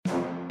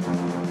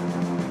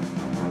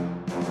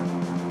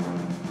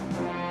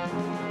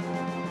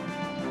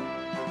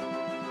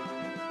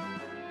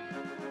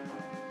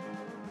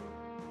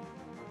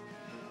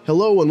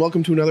Hello and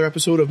welcome to another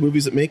episode of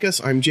Movies That Make Us.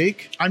 I'm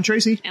Jake. I'm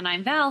Tracy. And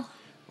I'm Val.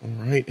 All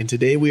right, and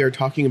today we are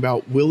talking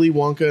about Willy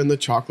Wonka and the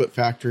Chocolate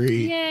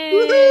Factory.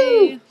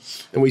 Yay!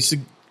 Woohoo!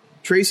 And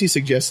Tracy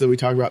suggested that we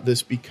talk about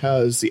this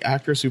because the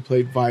actress who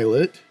played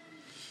Violet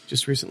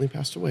just recently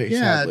passed away.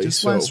 Sadly.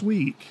 Just last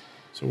week.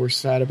 So we're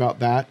sad about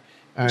that.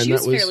 And She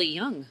was that fairly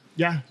young.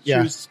 Yeah,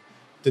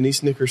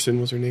 Denise Nickerson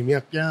was her name.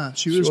 Yep. Yeah,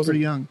 she was pretty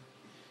young.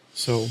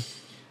 So,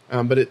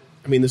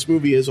 this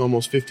movie is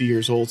almost 50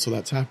 years old, so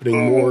that's happening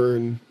more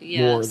and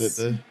more that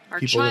the Our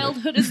people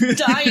childhood is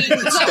dying. Is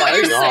that what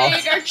you're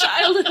saying? Our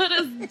childhood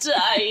is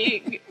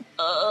dying.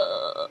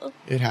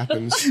 It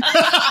happens.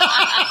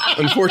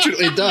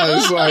 Unfortunately, it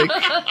does.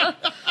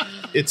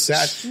 It's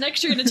sad.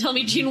 Next, you're going to tell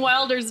me Gene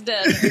Wilder's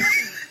dead.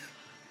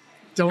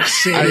 Don't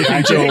say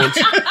I don't.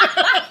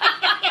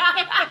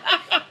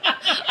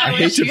 I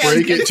hate to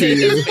break it to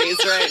you.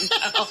 Right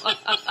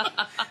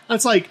now.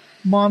 That's like,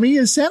 Mommy,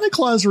 is Santa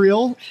Claus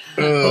real?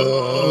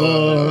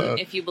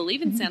 If you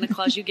believe in Santa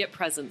Claus, you get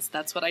presents.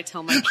 That's what I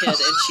tell my kid, and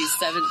she's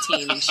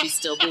 17, and she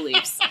still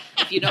believes.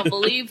 If you don't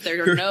believe,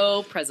 there are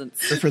no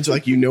presents. Her friends are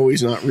like,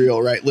 he's not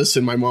real, right?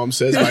 Listen, my mom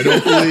says if I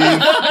don't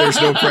believe, there's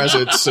no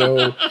presents.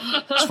 So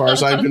as far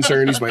as I'm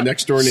concerned, he's my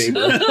next door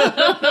neighbor.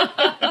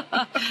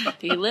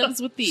 He lives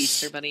with the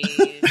Easter Bunny.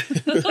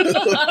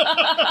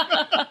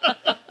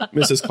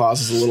 Mrs.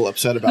 Claus is a little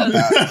upset about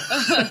that.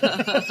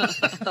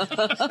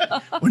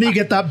 When do you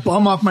get that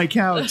bum off my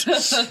couch?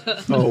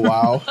 Oh,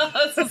 wow.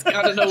 This has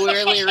gone in a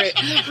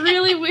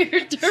really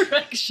weird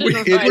direction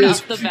It right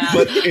is, off the bat.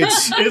 but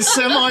It's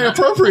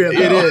semi-appropriate,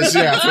 though. it is,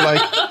 yeah,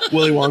 for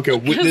Willy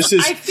Wonka. This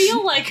is... I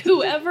feel like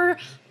whoever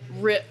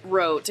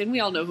wrote, and we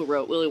all know who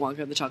wrote Willy Wonka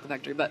and the Chocolate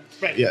Factory, but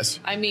Yes.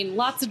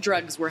 Lots of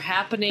drugs were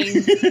happening,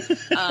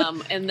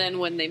 and then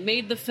when they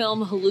made the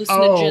film,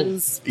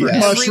 hallucinogens for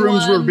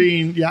mushrooms everyone. were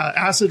being,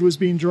 acid was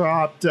being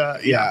dropped.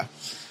 Yeah.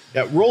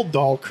 Roald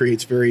Dahl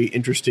creates very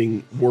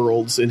interesting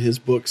worlds in his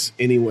books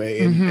anyway,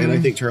 and I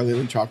think Charlie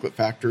and the Chocolate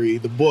Factory,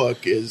 the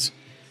book, is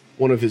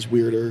one of his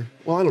weirder...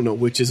 Well, I don't know.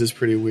 Witches is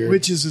pretty weird.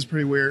 Witches is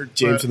pretty weird.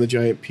 James and the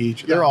Giant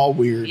Peach. They're all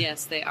weird.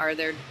 Yes, they are.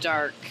 They're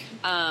dark.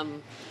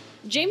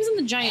 James and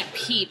the Giant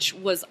Peach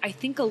was, I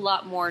think, a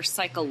lot more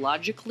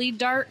psychologically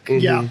dark.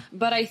 Yeah.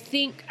 But I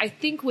think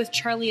with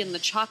Charlie and the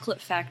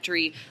Chocolate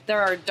Factory, there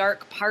are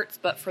dark parts,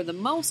 but for the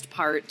most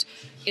part,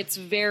 it's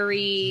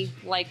very,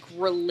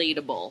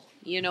 relatable.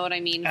 You know what I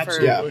mean?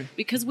 Absolutely.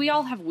 Because we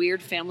all have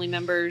weird family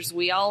members.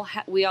 We all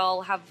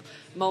have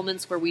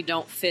moments where we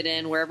don't fit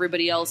in, where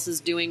everybody else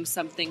is doing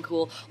something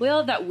cool. We all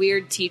have that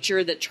weird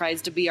teacher that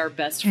tries to be our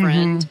best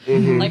friend.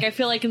 I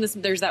feel like in this,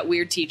 there's that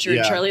weird teacher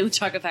in Charlie and the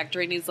Chocolate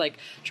Factory, and he's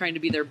trying to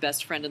be their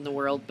best friend in the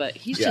world, but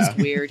he's just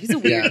weird. He's a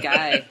weird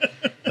guy.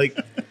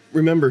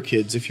 Remember,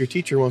 kids, if your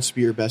teacher wants to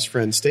be your best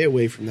friend, stay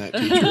away from that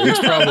teacher. It's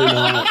probably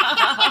not.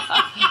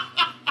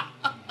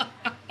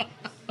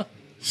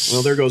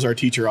 Well, there goes our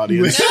teacher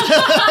audience. No,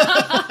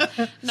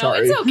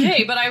 Sorry. it's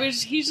okay, but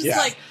he's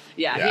just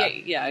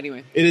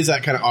anyway. It is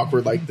that kind of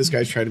awkward, this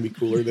guy's trying to be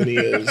cooler than he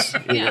is.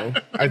 You know,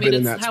 I've been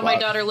in that how spot. my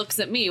daughter looks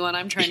at me when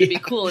I'm trying to be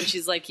cool, and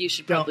she's like, you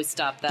should probably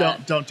stop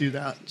that. Don't do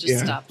that.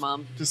 Just stop,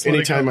 Mom. Just let it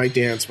Anytime go. I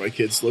dance, my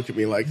kids look at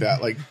me like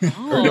that.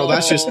 Or no,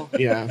 that's just,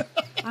 I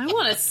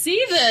want to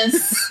see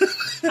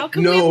this. How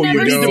come No, we've you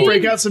never don't. To seen,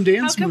 break out some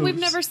dance How come moves.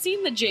 we've never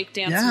seen the Jake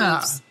dance Yeah.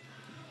 moves?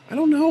 I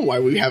don't know why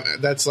we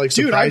haven't. That's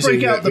surprising. Dude, I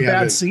break out that the we bad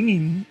haven't-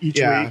 scene each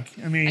week.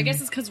 I mean, I guess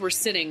it's because we're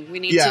sitting. We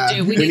need Yeah, to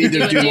do. we need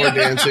to do more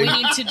dancing. We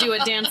need to do a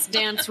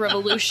dance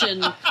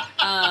revolution.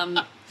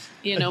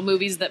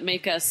 Movies that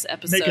make us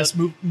episode. make us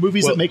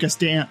movies Well, that make us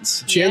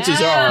dance. Chances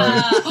are,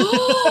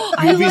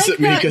 I movies like that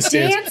make us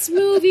dance.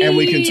 movies. and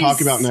we can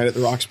talk about Night at the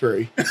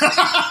Roxbury.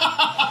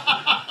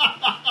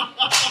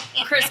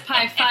 Crisp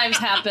high fives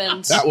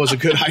happened. That was a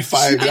good high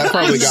five. That I'm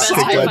probably the got best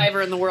picked high up.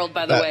 fiver in the world,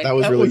 by the way. That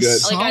was That really was good.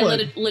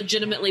 solid. I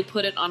legitimately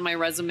put it on my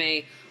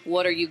resume.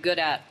 What are you good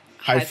at?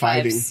 High-fiving.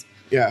 fives.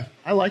 Yeah.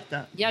 I like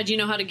that. Yeah, do you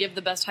know how to give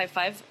the best high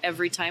five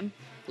every time?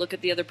 Look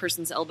at the other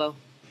person's elbow.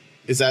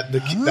 Is that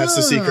that's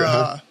the secret,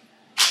 huh?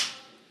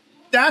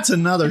 That's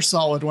another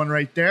solid one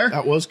right there.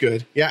 That was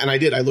good. Yeah, and I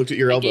did. I looked at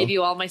your I elbow. gave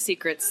you all my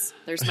secrets.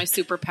 There's my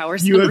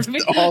superpowers. You have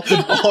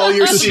all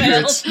your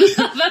secrets. That's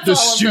The all of them.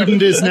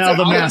 student is now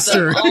the All of them.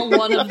 master. All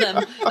one of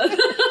them.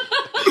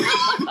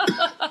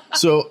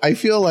 So I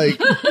feel like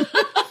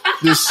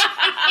this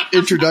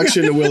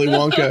introduction to Willy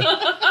Wonka,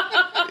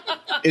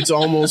 it's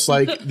almost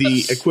like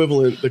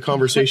the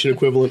conversation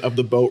equivalent of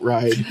the boat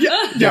ride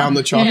down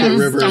the Chocolate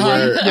River,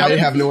 where I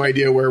have no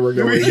idea where we're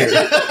going here.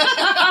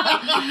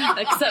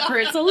 Except for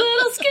it's a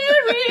little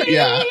scary.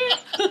 Yeah.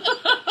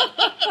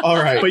 All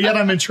right. But yet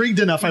I'm intrigued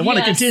enough. I want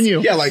to Yes.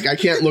 continue. Yeah, I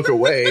can't look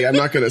away. I'm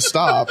not going to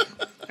stop.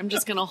 I'm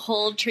just going to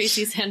hold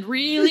Tracy's hand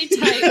really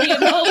tightly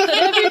and hope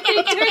that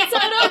everything turns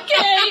out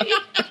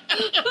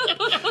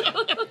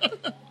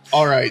okay.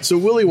 All right. So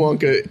Willy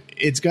Wonka,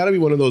 it's got to be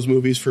one of those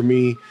movies for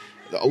me.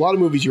 A lot of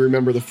movies you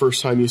remember the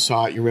first time you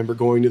saw it. You remember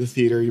going to the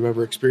theater. You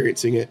remember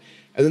experiencing it.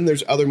 And then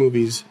there's other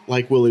movies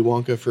like Willy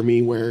Wonka for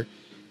me where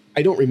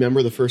I don't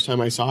remember the first time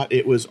I saw it.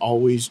 It was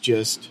always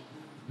just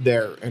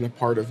there and a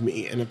part of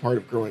me and a part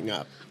of growing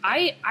up.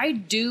 I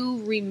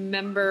do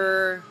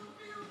remember.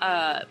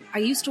 I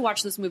used to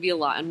watch this movie a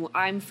lot, and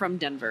I'm from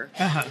Denver,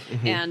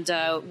 and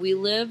we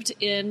lived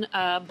in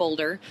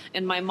Boulder,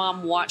 and my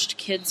mom watched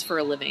kids for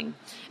a living,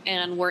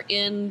 and we're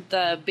in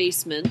the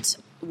basement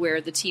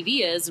where the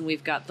TV is, and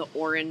we've got the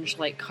orange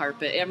like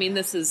carpet. I mean,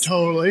 this is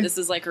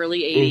like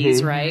early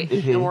 80s, right?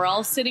 And we're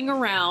all sitting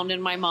around,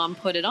 and my mom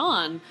put it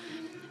on.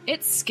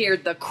 It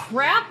scared the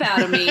crap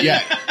out of me.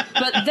 Yeah.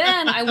 But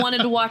then I wanted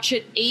to watch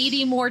it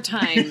 80 more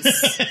times.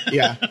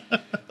 Yeah.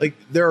 Like,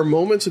 there are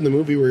moments in the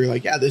movie where you're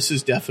like, yeah, this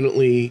is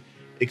definitely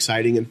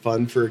exciting and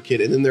fun for a kid.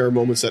 And then there are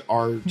moments that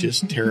are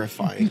just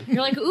terrifying.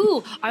 You're like,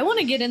 ooh, I want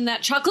to get in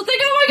that chocolate thing.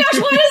 Oh my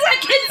gosh, why is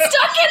that kid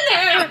stuck in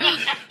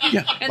there?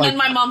 Yeah. And then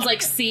my mom's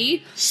like,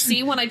 see,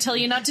 when I tell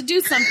you not to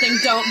do something,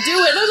 don't do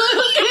it. I'm like,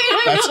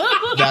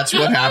 okay. That's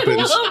what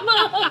happens.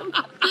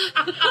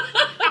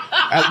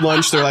 At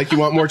lunch, they're like, you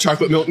want more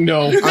chocolate milk?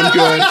 No, I'm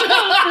good.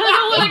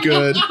 I'm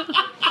good.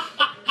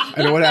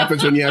 I know what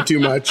happens when you have too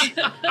much.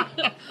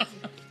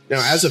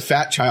 Now, as a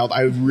fat child,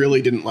 I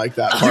really didn't like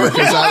that part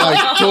because that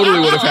like totally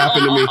would have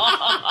happened to me.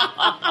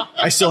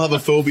 I still have a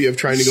phobia of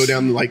trying to go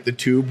down like the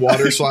tube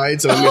water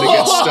slides and I'm going to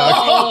get stuck.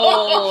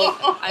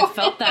 Oh, I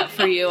felt that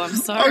for you. I'm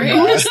sorry.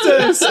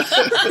 Augustus.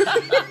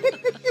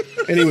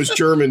 And he was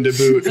German to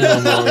boot.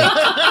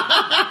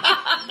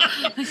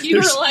 You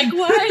were like,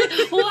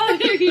 why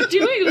are you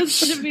doing this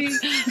to me?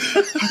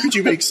 How could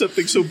you make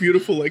something so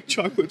beautiful like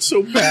chocolate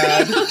so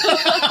bad?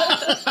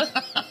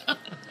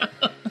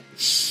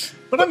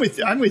 But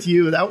I'm with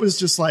you. That was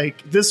just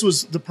like, this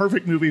was the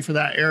perfect movie for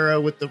that era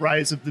with the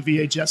rise of the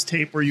VHS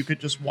tape where you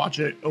could just watch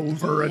it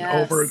over and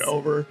over and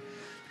over.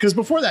 Because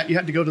before that, you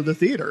had to go to the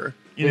theater.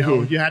 You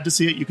know, you had to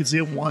see it. You could see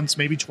it once,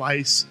 maybe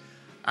twice,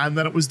 and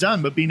then it was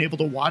done. But being able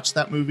to watch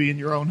that movie in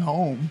your own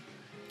home,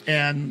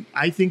 and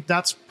I think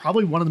that's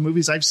probably one of the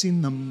movies I've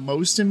seen the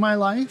most in my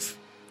life.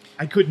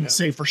 I couldn't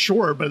say for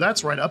sure, but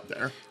that's right up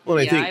there. Well,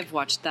 I think I've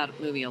watched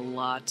that movie a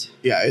lot.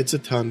 Yeah, it's a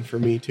ton for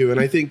me too. And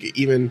I think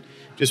even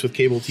just with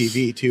cable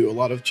TV too, a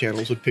lot of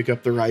channels would pick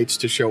up the rights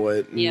to show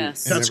it. And,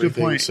 Yes. and That's a good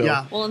everything. point, So,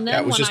 yeah. Well, and then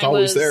it was when just I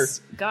always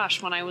was, there.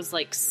 when I was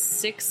like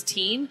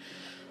 16,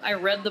 I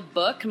read the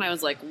book and I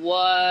was like,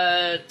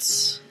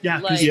 what?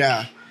 Yeah, 'cause- Like,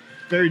 Yeah,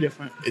 Very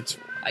different. it's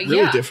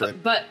really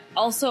different. But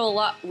also a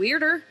lot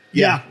weirder.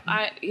 Yeah.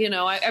 I mean,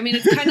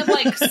 it's kind of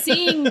like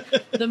seeing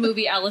the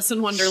movie Alice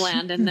in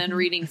Wonderland and then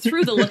reading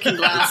through the Looking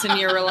Glass, and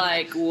you're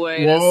like,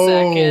 wait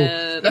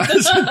a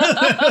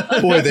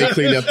second. Boy, they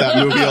cleaned up that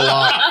movie a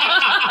lot.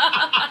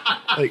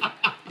 Like,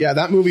 yeah,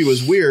 that movie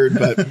was weird,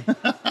 but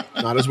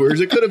not as weird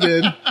as it could have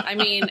been. I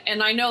mean,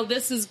 and I know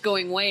this is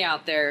going way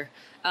out there,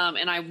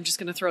 and I'm just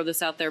going to throw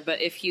this out there,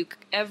 but if you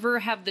ever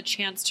have the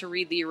chance to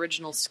read the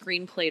original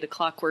screenplay to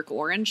Clockwork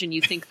Orange and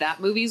you think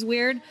that movie's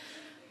weird,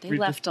 they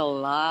left a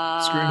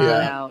lot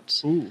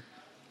out. Ooh.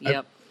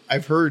 Yep.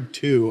 I've heard,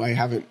 too, I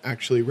haven't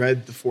actually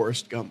read the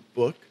Forrest Gump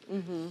book,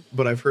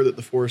 but I've heard that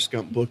the Forrest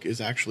Gump book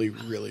is actually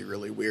really,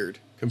 really weird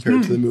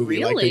compared to the movie.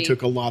 Like, Really? they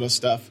took a lot of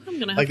stuff. I'm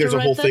gonna have like, to there's a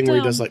write whole that thing where he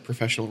down. does, like,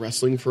 professional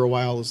wrestling for a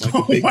while as, like,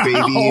 a big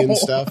baby and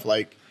stuff.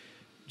 Like,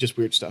 just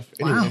weird stuff.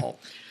 Anyway.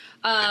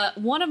 Wow.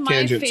 One of my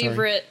Tangent, sorry.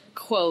 favorite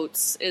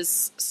quotes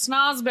is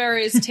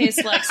 "Snozberries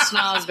taste like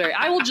snozberry."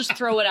 I will just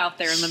throw it out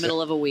there in the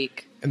middle of a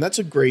week. And that's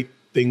a great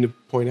thing to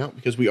point out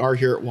because we are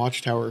here at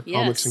Watchtower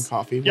Comics and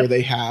Coffee where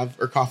they have,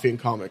 or Coffee and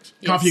Comics.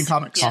 Coffee and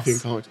Comics. Yes. Coffee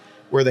and Comics,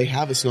 where they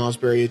have a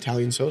Snosberry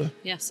Italian soda.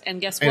 Yes, and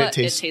guess And what? it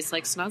It tastes- tastes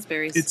like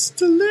snozberries. It's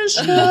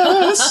delicious.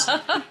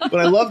 But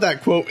I love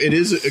that quote. It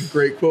is a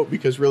great quote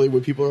because really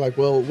when people are like,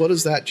 well, what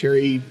does that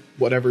cherry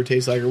whatever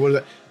taste like? Or what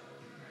does that?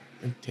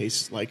 It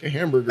tastes like a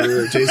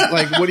hamburger. It tastes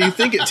like, what do you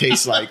think it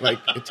tastes like? Like,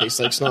 it tastes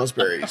like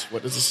snozberries.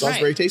 What does a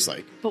snozberry Right. taste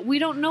like? But we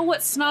don't know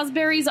what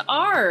snozberries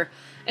are.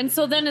 And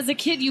so then as a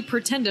kid, you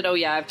pretended, oh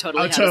yeah, I've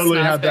totally had totally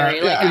a snozberry. had that.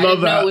 Like, Yeah, I I love didn't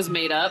know that. it was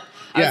made up.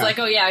 I Yeah. was like,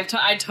 oh yeah,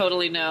 I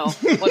totally know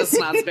what a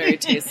snozberry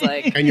tastes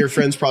like. And your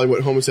friends probably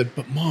went home and said,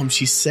 but Mom,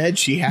 she said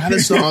she had a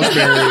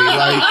snozberry.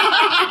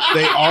 Like,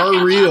 they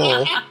are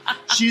real.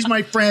 She's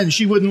my friend.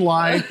 She wouldn't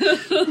lie.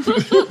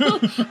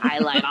 I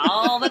lied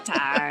all the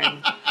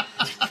time.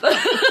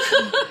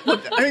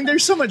 I mean,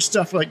 there's so much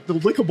stuff like the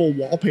lickable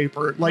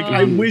wallpaper. Like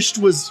I wished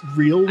was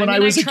real when I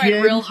was a tried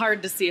kid. real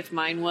hard to see if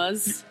mine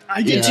was.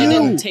 I did It too.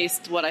 didn't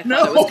taste what I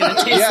thought it was going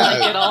to taste Yeah.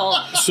 like at all.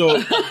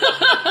 So,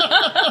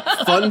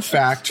 fun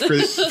fact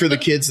for the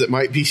kids that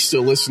might be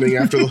still listening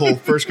after the whole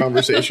first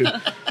conversation,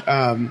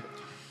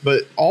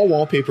 but all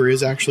wallpaper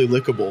is actually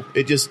lickable.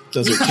 It just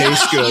doesn't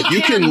taste good.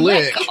 You can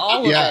lick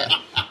all of yeah, it.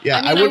 yeah.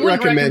 I mean, I wouldn't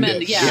recommend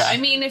it. Yeah. I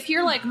mean, if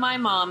you're like my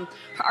mom,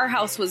 our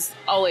house was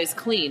always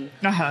clean.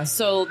 Uh-huh.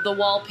 So the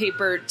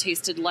wallpaper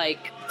tasted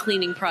like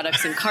cleaning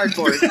products and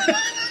cardboard.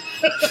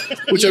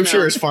 which you I'm know,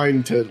 sure is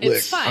fine to lick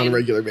It's fine. on a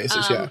regular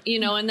basis. Yeah, You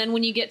know, and then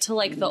when you get to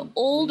like the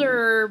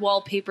older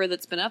wallpaper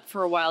that's been up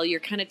for a while,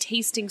 you're kind of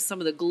tasting some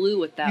of the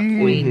glue at that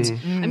point.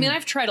 I mean,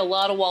 I've tried a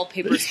lot of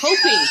wallpapers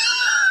hoping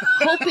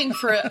hoping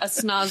for a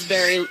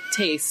snozberry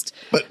taste.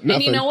 But and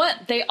nothing. you know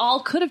what? They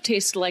all could have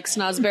tasted like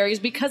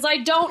snozberries because I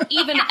don't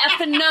even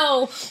effing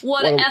know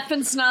what an effing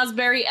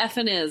snozberry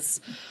effing is.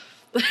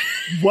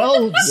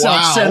 Well,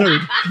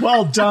 self-centered.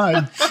 Well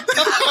done.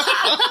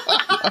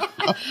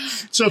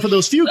 So for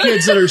those few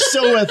kids that are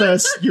still with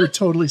us, you're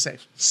totally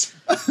safe.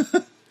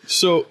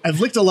 So I've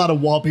licked a lot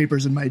of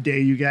wallpapers in my day,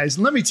 you guys.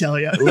 And let me tell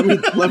you.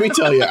 let me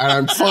tell you, and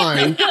I'm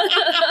fine.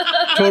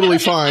 Totally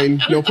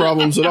fine. No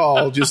problems at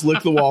all. Just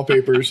lick the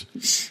wallpapers.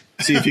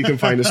 See if you can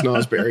find a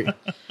snozberry.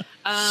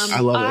 I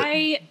love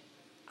it.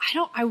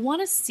 I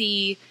want to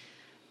see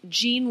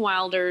Gene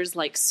Wilder's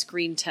like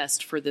screen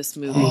test for this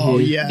movie. Oh,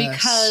 yes.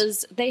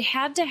 Because they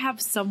had to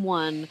have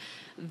someone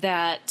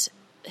that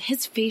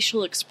his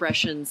facial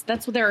expressions,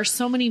 that's what there are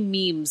so many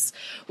memes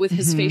with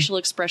his facial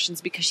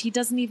expressions because he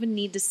doesn't even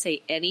need to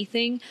say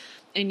anything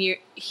and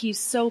he's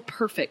so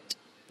perfect.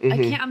 I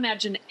can't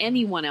imagine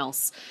anyone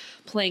else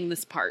playing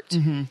this part.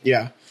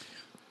 Yeah.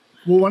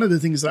 Well, one of the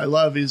things that I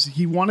love is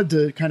he wanted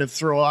to kind of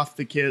throw off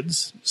the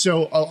kids.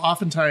 So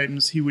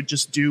oftentimes he would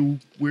just do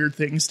weird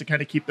things to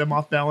kind of keep them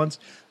off balance.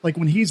 Like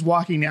when he's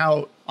walking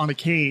out on a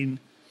cane,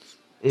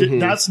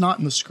 that's not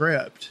in the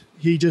script.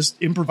 He just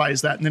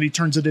improvised that and then he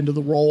turns it into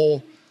the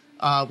role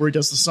where he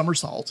does the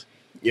somersault.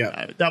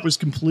 Yeah. That was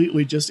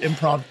completely just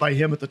improv by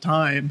him at the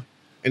time.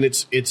 And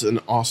it's an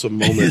awesome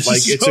moment. It's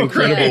Like it's so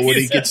incredible great. when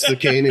he gets the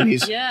cane and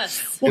he's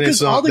Yes. Well, and it's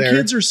because all not the there.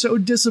 kids are so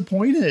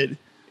disappointed.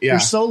 Yeah. They're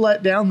so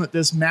let down that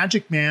this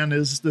magic man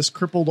is this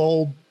crippled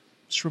old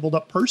shriveled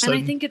up person.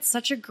 And I think it's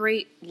such a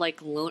great like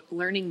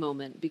learning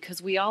moment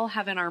because we all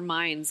have in our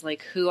minds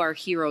like who our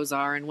heroes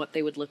are and what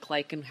they would look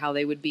like and how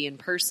they would be in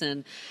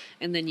person.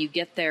 And then you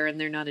get there and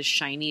they're not as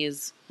shiny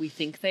as we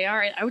think they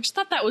are. I just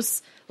thought that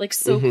was like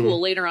so cool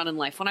later on in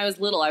life. When I was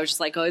little, I was just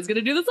like, oh, he's going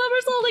to do the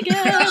somersault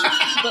again.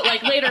 But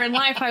like later in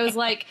life, I was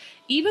like,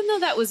 even though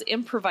that was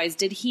improvised,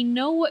 did he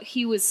know what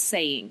he was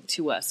saying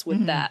to us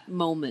with that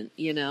moment,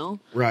 you know?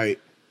 right.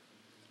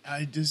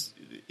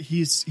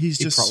 He's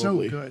just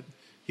probably- so good.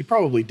 He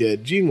probably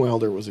did. Gene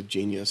Wilder was a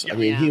genius. I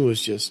mean, Yeah. he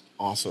was just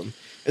awesome.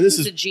 And this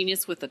He's is a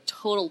genius with a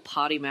total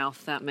potty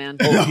mouth, that man.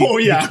 Oh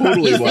yeah,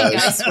 totally You think,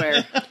 I was.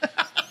 swear.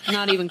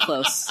 Not even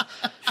close.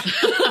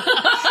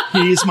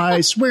 he's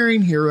my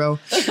swearing hero.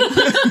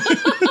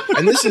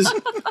 And this is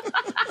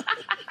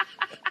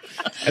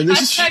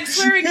Hashtag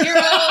swearing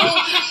hero.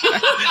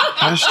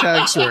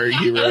 hashtag swearing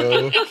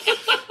hero.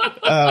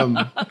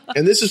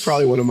 And this is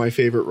probably one of my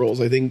favorite roles.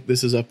 I think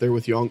this is up there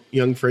with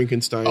Young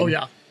Frankenstein. Oh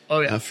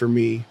yeah, For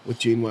me, with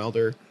Gene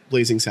Wilder,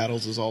 Blazing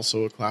Saddles is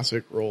also a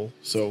classic role.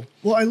 So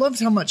Well, I loved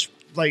how much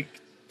like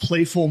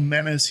playful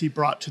menace he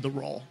brought to the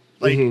role.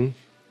 Like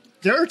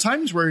there are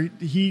times where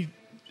he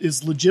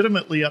is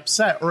legitimately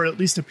upset, or at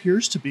least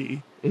appears to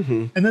be.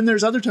 And then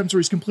there's other times where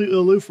he's completely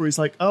aloof, where he's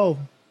like, "Oh,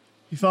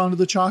 he fell into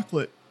the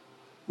chocolate.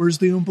 Where's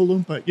the Oompa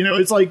Loompa?" You know,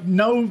 it's like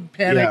no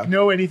panic, Yeah.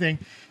 no anything.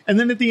 And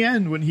then at the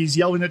end, when he's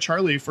yelling at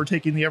Charlie for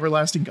taking the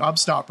everlasting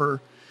gobstopper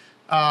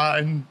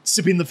and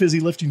sipping the fizzy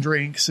lifting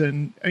drinks,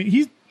 and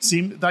he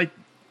seemed like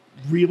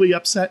really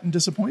upset and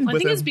disappointed I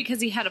with think him. it's because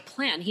he had a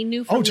plan. He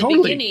knew from Oh, the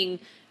totally. beginning,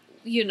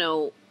 you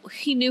know,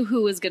 he knew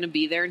who was going to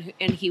be there,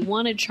 and he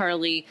wanted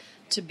Charlie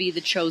to be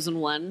the chosen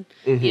one,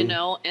 you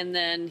know, and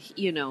then,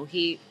 you know,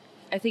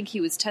 I think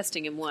he was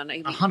testing him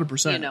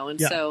 100%, you know, and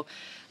yeah. so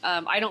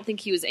I don't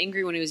think he was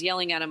angry when he was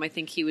yelling at him. I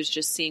think he was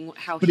just seeing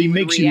how but he he would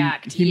makes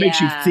react. you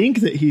makes you think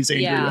that he's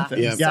angry Yeah. with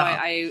him.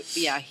 Yeah.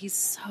 So he's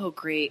so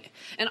great.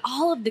 And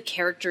all of the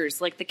characters,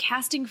 like the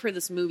casting for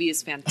this movie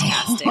is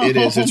fantastic. it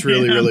is. It's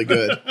really, man. really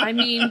good. I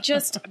mean,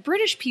 just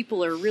British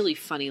people are really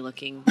funny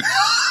looking.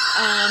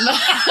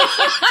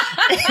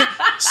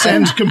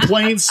 Send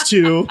complaints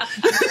to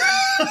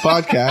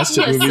Podcast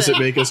at Listen,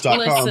 moviesthatmakeus.com.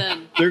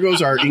 listen. There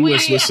goes our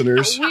English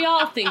listeners. We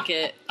all think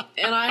it,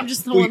 and I'm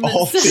just the We one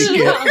all that says think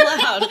it it.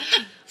 out loud.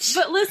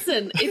 But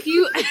listen, if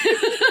you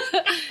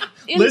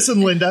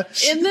listen, Linda.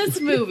 in this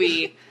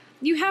movie,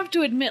 you have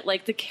to admit,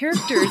 like the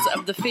characters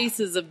of the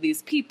faces of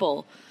these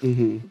people.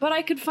 But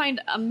I could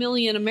find a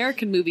million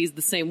American movies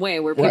the same way,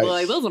 where people Right. are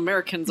like, those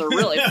Americans are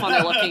really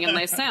funny looking and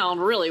they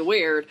sound really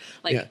weird.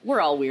 Like Yeah.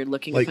 we're all weird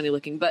looking, Like- and funny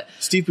looking, but.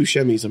 Steve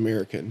Buscemi's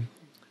American.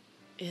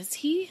 Is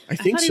he? I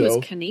think thought so. he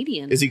was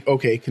Canadian. Is he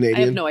okay?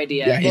 Canadian? I have no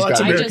idea. Yeah, he's Well, that's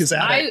got America's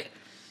attic.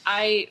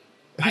 I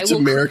It's will.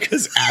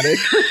 America's attic.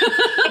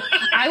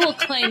 I will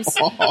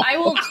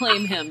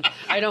claim him.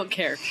 I don't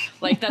care.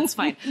 Like that's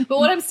fine. But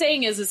what I'm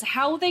saying is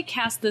how they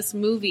cast this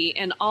movie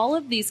and all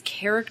of these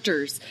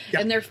characters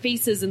and their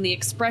faces and the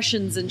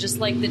expressions and just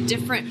like the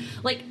different,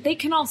 like they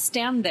can all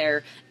stand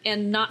there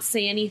and not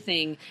say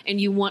anything, and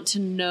you want to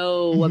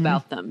know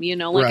about them. You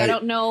know, like I Right.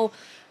 don't know,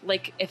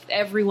 like if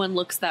everyone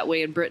looks that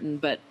way in Britain,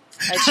 but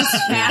it's just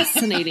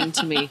fascinating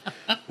to me.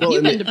 Well, You've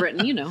and been to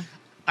Britain, you know.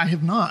 I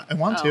have not. I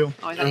want to.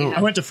 I thought you I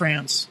had. went to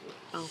France.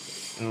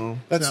 No,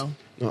 that's So,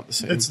 not the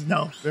same. It's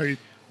very.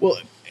 Well,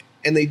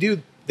 and they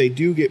do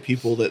get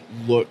people that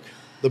look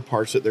the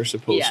parts that they're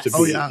supposed Yes. to be.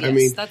 Oh, yeah. I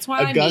mean, That's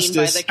what I mean by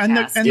Augustus, the And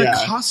the cast. the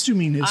Yeah.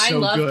 costuming is I so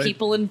love good.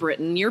 people in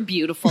Britain. You're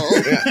beautiful.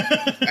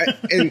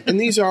 and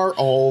these are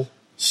all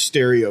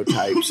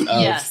stereotypes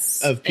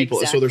of people.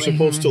 exactly. So they're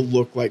supposed to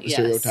look like the Yes,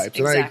 stereotypes.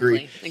 And I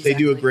agree. exactly, They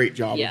do a exactly. great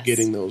job Yes. of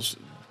getting those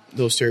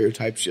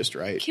stereotypes just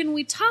right. Can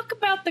we talk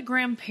about the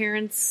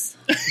grandparents?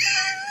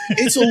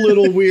 It's a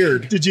little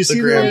weird. Did you see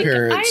the that?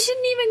 grandparents? I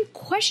didn't even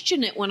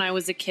question it when I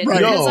was a kid Right.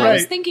 because No. I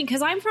was Right. thinking,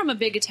 because I'm from a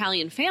big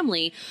Italian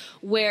family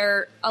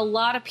where a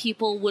lot of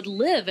people would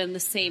live in the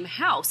same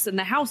house, and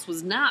the house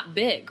was not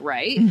big,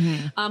 right?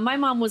 My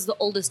mom was the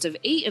oldest of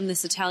 8 in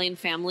this Italian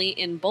family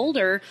in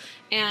Boulder,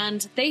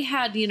 and they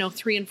had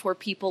 3 and 4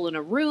 people in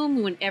a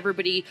room when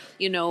everybody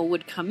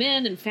would come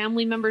in and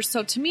family members.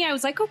 So to me, I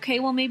was like, okay,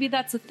 well maybe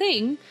that's a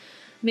thing.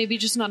 Maybe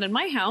just not in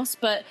my house,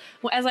 but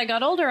as I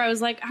got older, I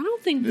was like, I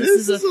don't think this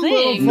is a is a little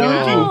thing.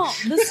 funky. No,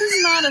 this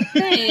is not a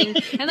thing.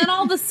 And then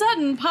all of a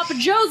sudden, Papa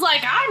Joe's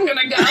like, I'm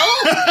gonna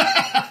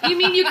go. You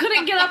mean you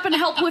couldn't get up and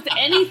help with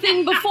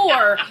anything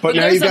before? But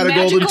now there's you got a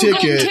golden magical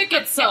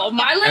ticket. so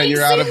my legs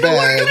you're out seem of to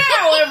bed. work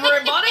now,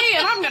 everybody,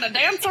 and I'm gonna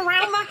dance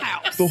around the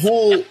house. The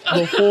whole.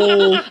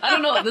 I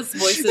don't know what this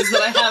voice is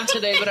that I have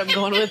today, but I'm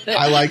going with it.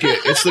 I like it.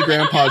 It's the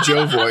Grandpa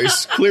Joe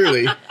voice.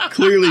 Clearly,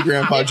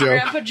 Grandpa Joe.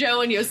 Grandpa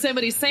Joe and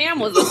Yosemite Sam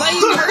was the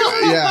same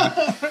person.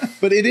 Yeah,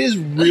 but it is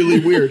really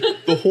weird.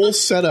 The whole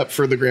setup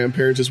for the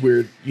grandparents is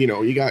weird.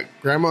 You got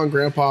Grandma and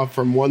Grandpa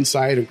from one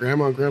side and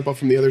Grandma and Grandpa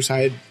from the other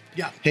side,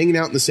 hanging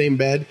out in the same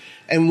bed.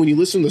 And when you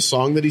listen to the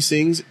song that he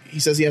sings, he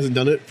says he hasn't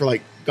done it for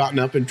gotten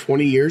up in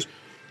 20 years.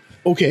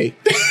 Okay,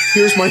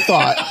 here's my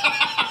thought.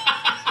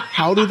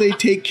 How do they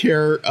take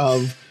care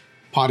of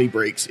potty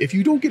breaks? If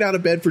you don't get out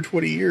of bed for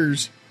 20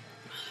 years,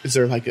 is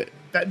there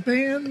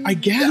Bedpan? I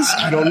guess.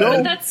 I don't know.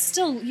 But that's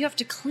still, you have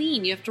to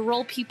clean. You have to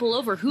roll people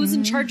over. Who's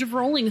in charge of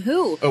rolling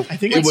who? Oh, I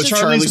think it it's was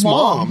Charlie's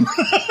mom.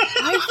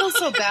 I feel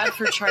so bad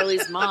for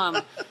Charlie's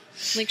mom.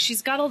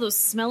 She's got all those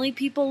smelly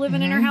people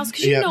living in her house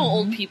because Yeah.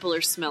 old people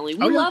are smelly.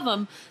 We Oh, yeah. love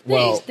them.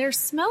 Well- They're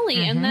smelly,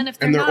 and then if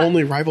they're And they're not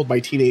only rivaled by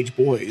teenage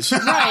boys.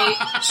 right,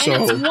 So-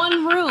 and it's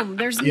one room.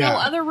 There's Yeah. no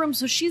other room,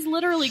 so she's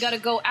literally got to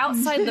go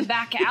outside the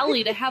back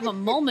alley to have a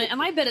moment.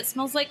 And I bet it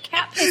smells like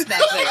cat piss back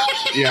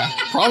there. Yeah,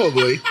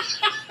 probably.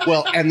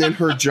 Well, and then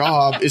her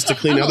job is to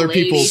clean I'm a other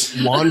lady. people's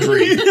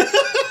laundry.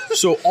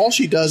 So all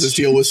she does is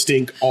deal with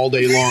stink all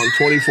day long,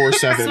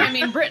 24/7. So I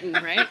mean, Britain,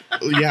 right?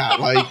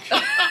 Yeah,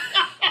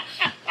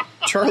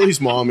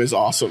 Charlie's mom is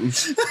awesome.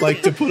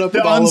 To put up The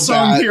with all of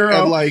unsung that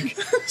hero. and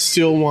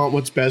still want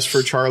what's best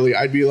for Charlie,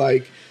 I'd be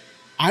like,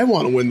 I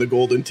want to win the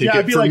golden ticket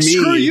I'd be for like, me.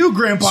 screw you,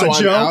 Grandpa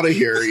so Joe. I'm out of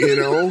here,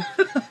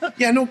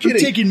 Yeah, no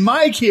kidding. Taking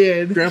my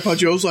kid. Grandpa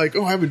Joe's like,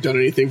 I haven't done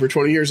anything for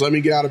 20 years. Let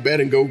me get out of bed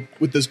and go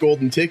with this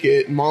golden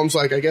ticket. And Mom's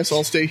like, I guess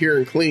I'll stay here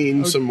and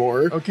clean some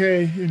more.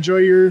 Okay, enjoy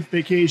your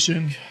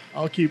vacation.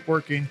 I'll keep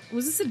working.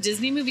 Was this a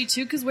Disney movie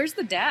too? Because where's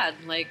the dad?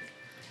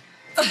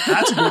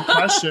 That's a good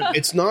question.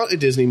 It's not a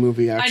Disney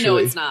movie, actually. I know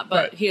it's not, but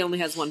Right. he only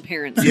has one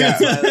parent. So Yeah.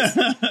 that's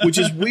why I was- Which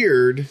is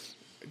weird,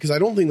 because I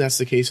don't think that's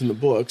the case in the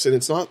books, and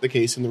it's not the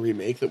case in the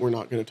remake that we're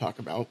not going to talk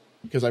about,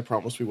 because I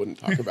promised we wouldn't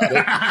talk about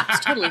it,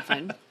 it's totally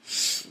fine.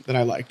 that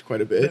I liked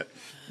quite a bit.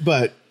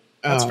 But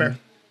That's fair.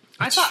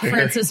 I thought fair.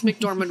 Frances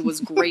McDormand was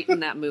great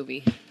in that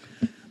movie.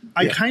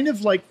 I kind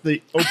of like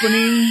the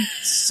opening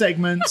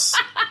segments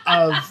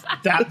of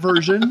that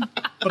version,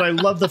 but I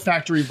love the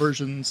factory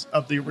versions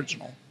of the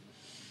original.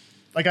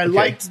 I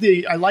liked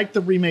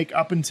the remake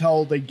up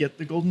until they get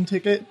the golden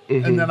ticket,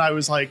 and then I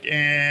was like,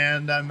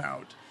 and I'm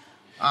out.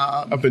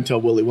 up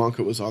until Willy Wonka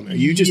was on there.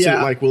 You just Yeah.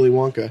 didn't like Willy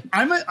Wonka.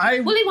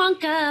 Willy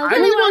Wonka,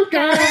 Willy Wonka,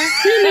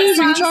 that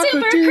song's chocolate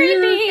super dear.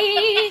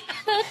 creepy.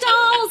 The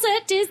dolls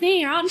at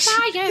Disney are on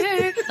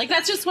fire.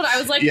 That's just what I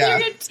was like. Yeah.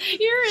 You're in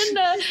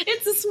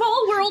it's a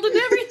small world and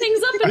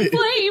everything's up in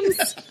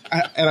flames.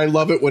 And I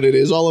love it when it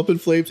is all up in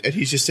flames, and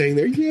he's just saying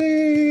there,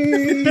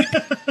 yay!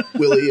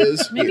 Willy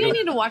is. Maybe I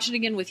need to watch it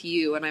again with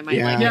you, and I might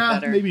Yeah. like it Yeah,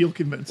 better. maybe you'll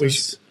convince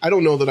us. I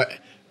don't know that I.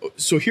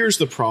 So here's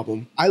the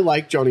problem. I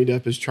like Johnny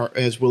Depp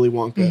as Willy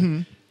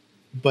Wonka,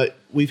 but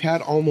we've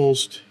had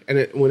almost,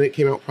 when it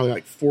came out,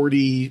 probably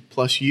 40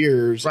 plus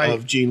years Right.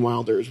 of Gene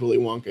Wilder as Willy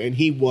Wonka, and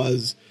he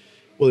was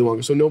Willy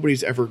Wonka. So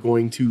nobody's ever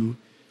going to.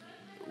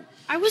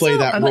 I was play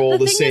that role but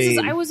the the thing is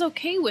same. I was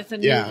okay with a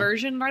new Yeah.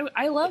 version.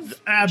 I love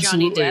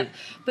Absolutely. Johnny Depp,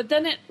 but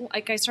then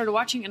I started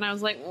watching and I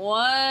was like,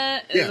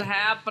 "What is Yeah.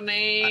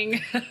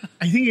 happening?"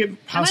 I think it And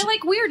I possibly.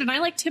 like weird, and I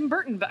like Tim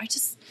Burton, but I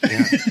just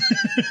Yeah.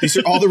 These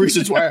are all the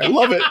reasons why I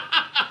love it.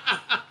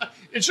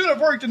 It should have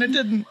worked, and it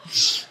didn't.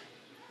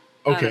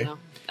 I Okay. don't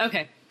know.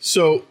 Okay,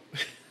 So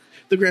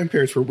the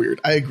grandparents were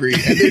weird. I agree.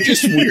 And they're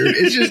just weird.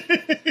 It's just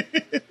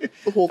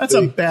the whole That's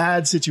a thing.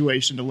 bad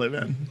situation to live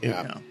in.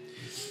 Yeah.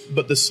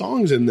 But the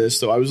songs in this,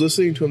 though, I was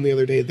listening to them the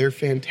other day. They're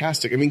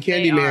fantastic. I mean,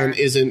 They Candyman are.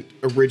 isn't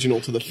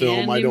original to the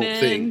film, I don't Candyman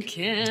think.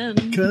 can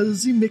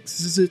Because he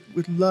mixes it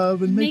with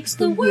love and makes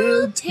the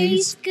world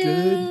taste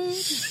good.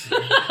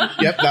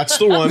 Yep, that's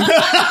the one.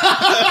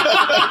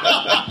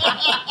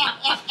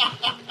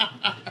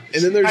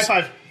 And then there's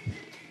High five.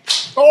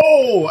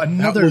 Oh, that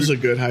another. was a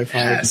good high five.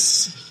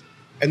 Yes.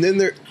 And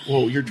then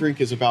whoa, your drink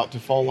is about to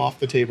fall off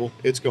the table.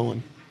 It's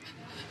going.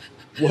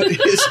 What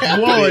is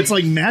happening? Whoa, it's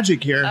like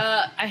magic here.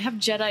 I have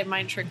Jedi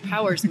mind trick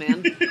powers,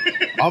 man.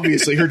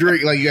 Obviously, her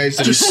drink, like you guys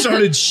didn't. Just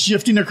started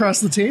shifting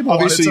across the table.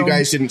 Obviously, you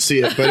guys didn't see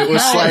it, but it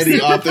was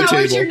sliding off the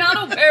Powers table. you're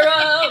not aware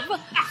of.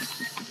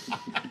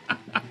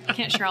 I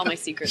can't share all my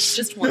secrets.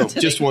 Just one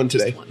today. Just one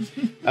today. Just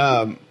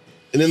one.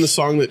 And then the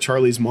song that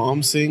Charlie's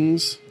mom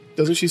sings.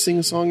 Doesn't she sing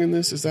a song in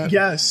this? Is that?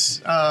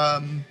 Yes.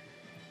 And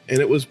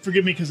it was.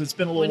 Forgive me because it's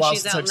been a little When while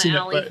she's since out I've in seen the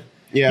it, alley. but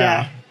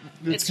Yeah.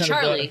 It's kind of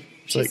Charlie.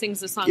 She like- sings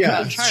the song yeah.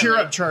 called Charlie. Cheer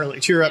up, Charlie.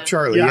 Cheer up,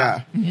 Charlie.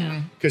 Yeah.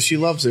 Yeah. Because she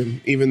loves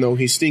him, even though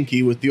he's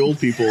stinky with the old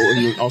people,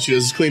 and all she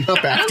does is clean up I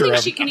don't after think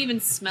him. she can even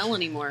smell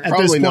anymore. At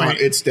Probably this not. point.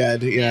 It's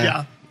dead.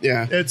 Yeah. Yeah.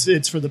 Yeah.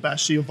 It's for the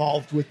best. She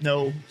evolved with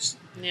no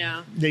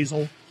Yeah.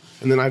 nasal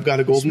And then I've got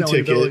a golden smelling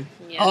ticket. ability.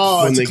 Yes.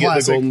 Oh, When it's they a get the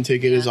classic. golden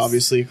ticket is Yes.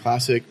 obviously a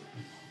classic.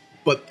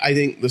 But I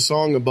think the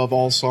song above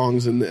all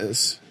songs in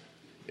this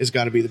has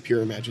got to be the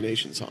Pure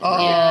Imagination song.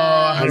 Oh,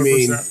 Yeah. 100%. I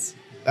mean,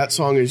 that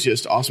song is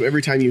just awesome.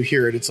 Every time you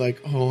hear it, it's like,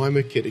 oh, I'm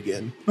a kid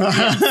again.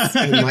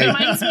 And It like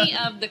reminds me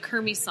of the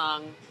Kermit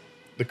song.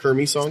 the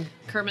Kermit song,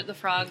 Kermit the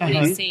Frog when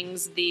he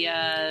sings the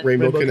Rainbow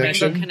Rainbow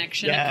Connection. Rainbow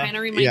Connection. Yeah. It kind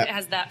of reminds Yeah. it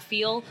has that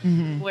feel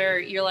where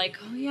you're like,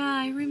 oh yeah,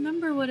 I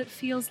remember what it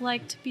feels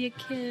like to be a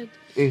kid.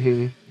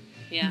 Mm-hmm.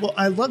 Yeah. Well,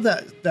 I love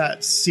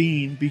that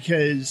scene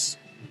because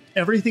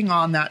everything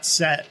on that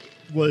set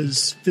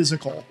was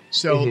physical.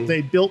 So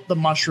they built the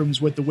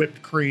mushrooms with the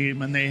whipped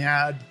cream, and they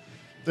had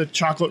the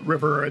chocolate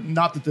river. And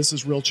not that this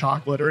is real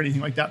chocolate or anything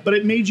like that, but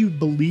it made you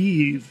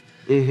believe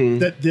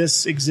that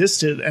this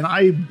existed. And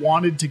I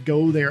wanted to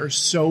go there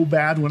so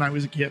bad when I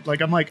was a kid. Like,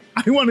 I'm like,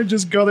 I want to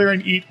just go there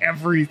and eat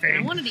everything.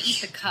 I wanted to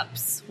eat the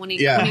cups when he,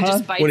 Yeah. when he just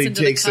Uh-huh. bites When he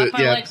into the takes cup. it,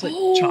 I'm yeah. like, It's like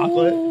oh,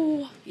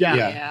 chocolate. Yeah.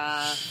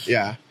 yeah.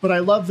 Yeah. But I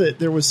love that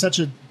there was such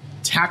a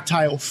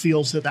tactile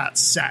feel to that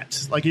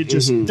set. Like, it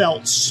just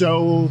felt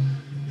so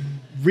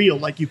real.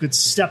 Like you could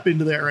step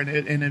into there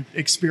and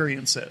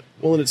experience it.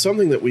 Well, and it's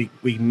something that we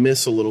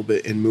miss a little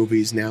bit in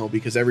movies now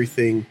because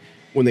everything,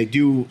 when they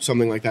do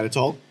something like that, it's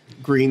all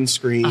green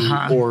screen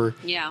or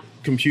Yeah.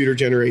 computer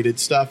generated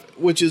stuff,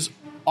 which is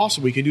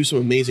awesome. We can do some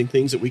amazing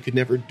things that we could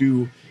never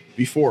do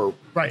before.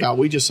 Right. Val,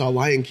 we just saw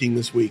Lion King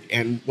this week,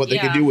 and what they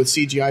could Yeah. do with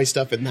CGI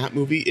stuff in that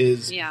movie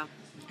is Yeah.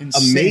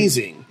 Insane.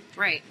 amazing.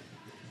 Right.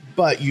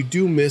 But you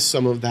do miss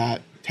some of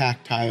that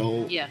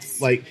tactile.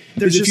 Yes. Like,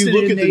 There's because if just you an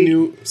look at the innate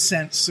new.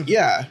 sense of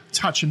Yeah.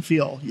 touch and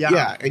feel. Yeah.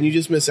 Yeah, and you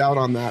just miss out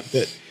on that.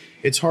 That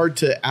it's hard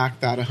to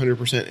act that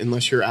 100%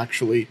 unless you're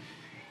actually,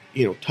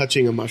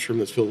 touching a mushroom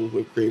that's filled with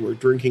whipped cream or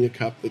drinking a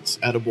cup that's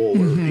edible,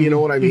 or you know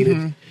what I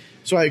mean.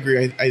 So I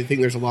agree. I think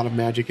there's a lot of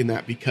magic in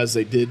that because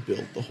they did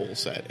build the whole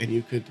set, and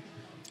you could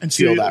And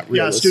feel studio, that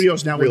realism.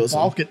 studios now would realism.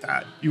 balk at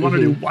that. You want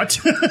to do what?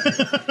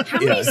 How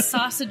Yeah. many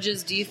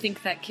sausages do you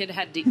think that kid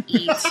had to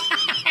eat?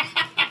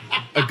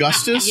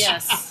 Augustus.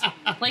 Yes.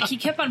 Like he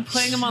kept on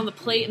putting them on the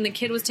plate and the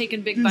kid was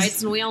taking big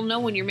bites, and we all know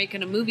when you're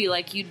making a movie,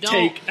 like you don't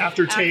Take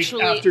after take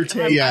actually, after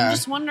take. I'm Yeah.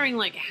 just wondering,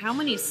 like, how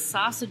many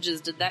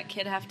sausages did that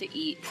kid have to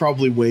eat?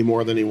 Probably way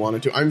more than he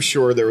wanted to. I'm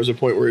sure there was a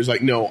point where he's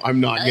like, "No, I'm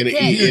not going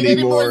to eat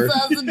anymore."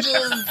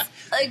 sausages.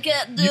 I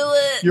can't do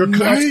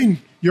it.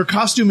 Your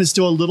costume is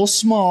still a little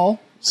small,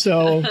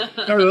 so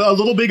or a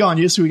little big on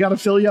you, so we got to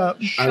fill you up.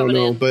 I don't Shove it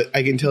know, in. but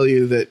I can tell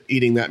you that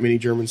eating that many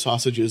German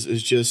sausages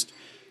is just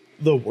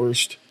the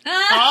worst.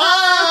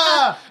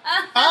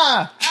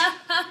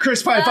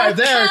 Chris 5-5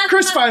 there.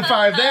 Chris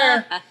 5-5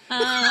 there.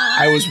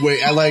 As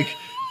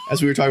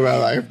we were talking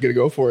about, I'm going to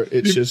go for it.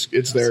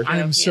 It's there. I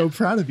am so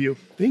proud of you.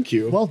 Thank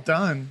you. Well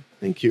done.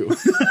 Thank you.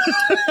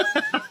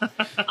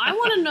 I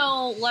want to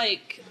know,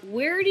 like,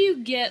 where do you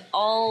get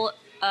all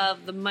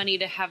of the money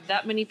to have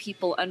that many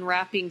people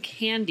unwrapping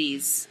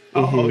candies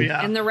Oh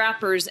yeah. in the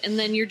wrappers, and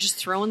then you're just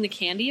throwing the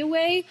candy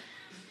away?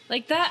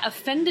 Like, that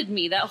offended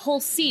me, that whole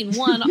scene.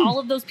 One, all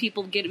of those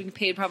people getting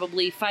paid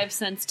probably 5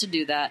 cents to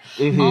do that.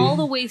 All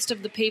the waste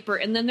of the paper,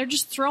 and then they're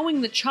just throwing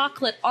the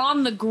chocolate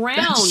on the ground.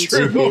 That's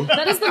true.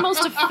 That is the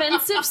most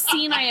offensive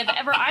scene I have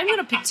ever. I'm going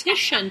to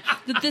petition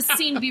that this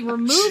scene be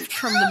removed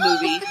from the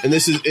movie. And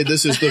this is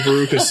the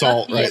Veruca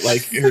salt, right? Yes.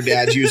 Like her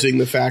dad's using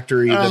the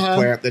factory, the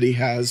plant that he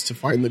has to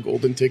find the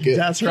golden ticket.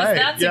 That's 'Cause right.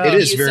 that's yeah. a good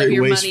It is use very of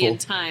your wasteful. money and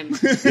time.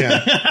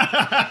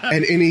 Yeah.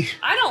 And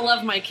I don't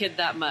love my kid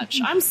that much.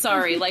 I'm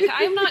sorry. Like,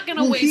 I'm not going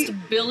to waste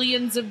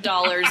billions of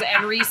dollars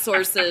and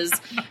resources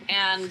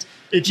and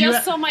If you just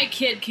ha- so my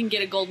kid can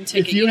get a golden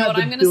ticket. if you, know had what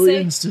the I'm going to say?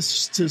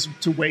 billions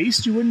to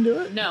waste, you wouldn't do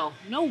it. No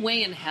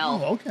way in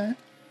hell. Oh, okay.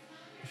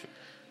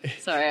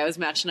 Sorry, I was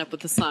matching up with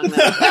the song. There.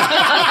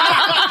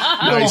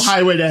 Little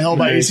Highway to Hell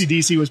by Nice.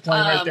 AC/DC was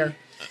playing right there.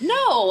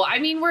 No, I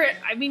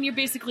mean you're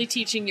basically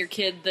teaching your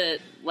kid that,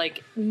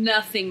 like,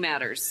 nothing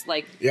matters.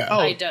 Like, Yeah. Oh,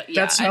 I don't,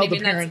 yeah, that's I how mean, the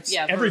that's- parents.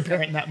 yeah, every Veruca-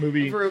 parent in that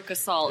movie. Veruca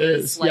Salt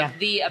is, is like yeah.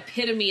 the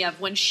epitome of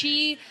when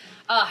she.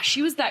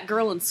 she was that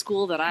girl in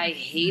school that I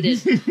hated.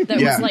 That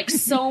Yeah. was like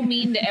so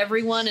mean to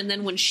everyone. And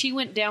then when she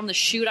went down the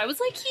chute, I was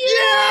like,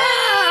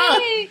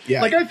 yay!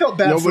 Yeah. Like I felt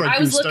bad for I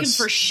was Augustus. looking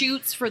for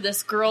chutes for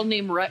this girl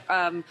named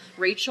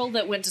Rachel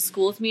that went to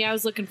school with me. I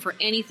was looking for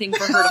anything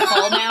for her to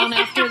fall down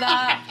after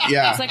that.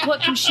 Yeah. It's like,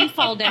 what can she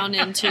fall down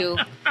into?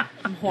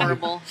 I'm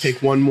horrible.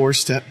 Take one more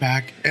step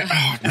back.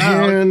 Oh,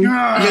 man.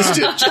 Missed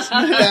it just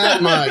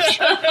that much.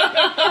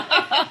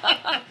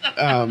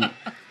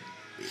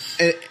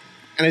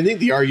 And I think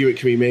the argument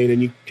can be made,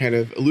 and you kind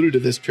of alluded to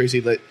this, Tracy,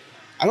 that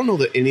I don't know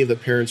that any of the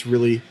parents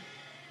really,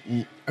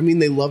 I mean,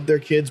 they loved their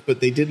kids, but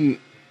they didn't.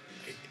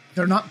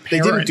 They're not They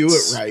parents. didn't do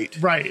it right.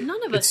 Right.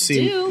 None of It us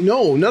seemed- do.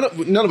 No, none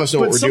of us know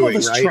But what we're some of doing,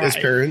 us right? try. As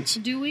parents.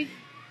 Do we?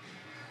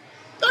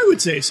 I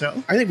would say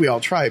so. I think we all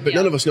try, but Yeah.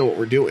 none of us know what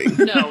we're doing.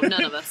 No,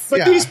 none of us. But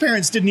Yeah. these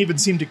parents didn't even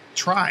seem to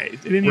try.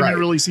 They didn't Right. even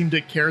really seem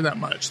to care that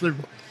much. They're,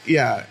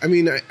 Yeah, I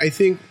mean, I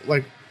think,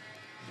 like,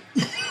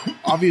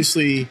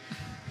 obviously,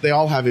 they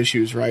all have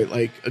issues, right?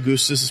 Like,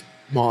 Augustus'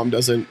 mom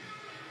doesn't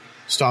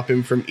stop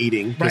him from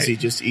eating because Right. he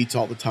just eats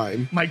all the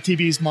time. Mike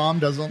TV's mom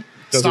doesn't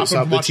Doesn't stop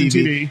him from watching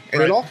TV. And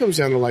Right. it all comes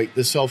down to, like,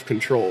 the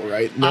self-control,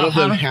 right? None of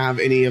them have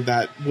any of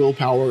that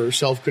willpower or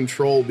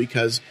self-control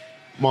because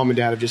mom and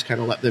dad have just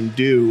kind of let them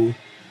do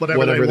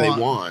Whatever they they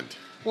want. want.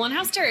 Well, and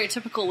how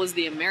stereotypical was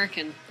the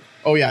American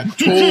Oh, yeah,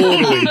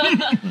 totally.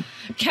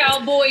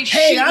 cowboy Hey,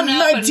 shooting I'm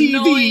up, my TV.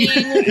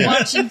 annoying,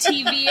 watching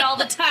TV all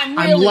the time,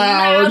 I'm really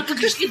loud.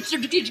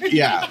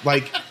 Yeah,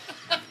 like,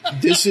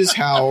 this is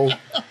how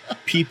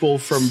people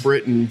from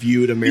Britain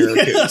viewed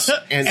Americans.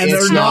 And And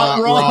it's they're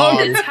not wrong.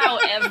 It's how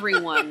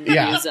everyone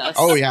Yeah. views us.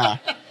 Oh, yeah.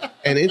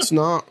 And it's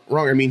not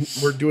wrong. I mean,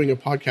 we're doing a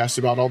podcast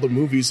about all the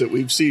movies that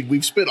we've seen.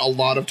 We've spent a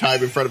lot of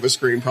time in front of a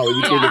screen,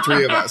 probably between the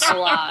three of us. A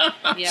lot.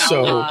 Yeah,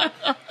 So- a lot.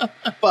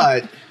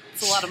 But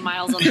It's a lot of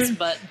miles on this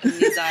butt and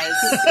these eyes.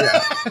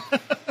 yeah,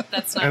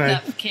 That's not, And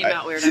that came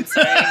out weird. I'm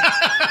sorry.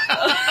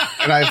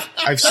 and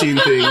I've seen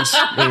things,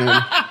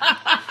 man.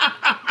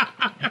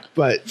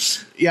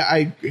 But yeah,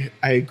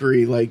 I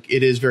agree. Like,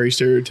 it is very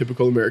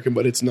stereotypical American,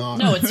 but it's not.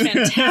 No, it's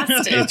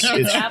fantastic. It's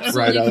right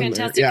absolutely on there.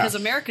 fantastic Yeah. because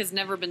America's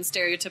never been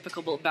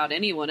stereotypical about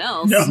anyone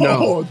else.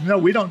 No,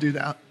 we don't do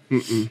that.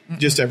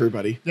 Just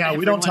everybody. Yeah, we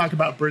Everyone. don't talk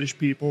about British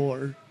people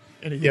or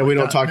anything. Yeah, like we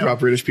don't that. talk No. about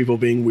British people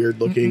being weird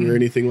looking or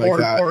anything like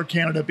that. or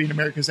Canada being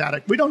America's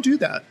attic. We don't do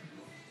that.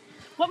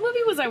 What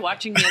movie was I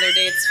watching the other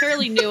day? It's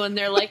fairly new, and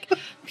they're like,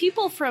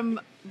 people from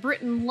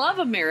Britain love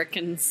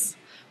Americans.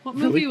 What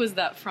movie Really? was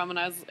that from?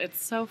 And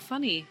it's so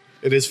funny.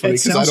 It is funny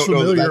It because I sounds don't know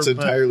that familiar, that's but-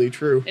 entirely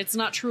true. It's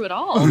not true at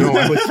all. No,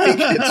 I would think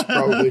it's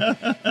probably.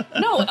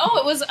 No,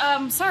 it was,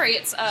 sorry,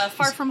 it's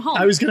Far From Home.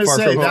 I was going to Far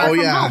say From Home. that. Far Oh,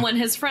 From yeah. Home when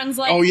his friend's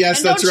like, Oh, yes,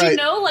 and that's don't right. you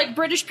know, like,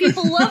 British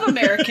people love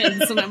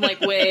Americans? And I'm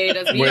like, wait,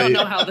 you Wait. don't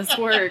know how this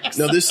works.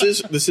 No, this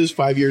is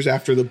 5 years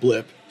after the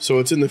blip, so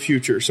it's in the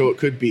future. So it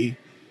could be.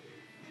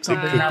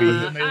 Something could happened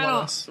be. and they I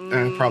want don't-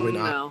 us. Probably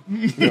not.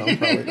 No. No,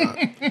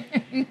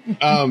 probably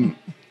not.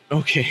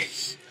 Okay,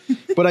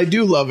 but I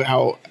do love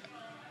how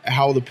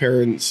the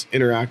parents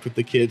interact with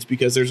the kids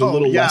because there's a Oh,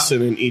 little yeah.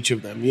 lesson in each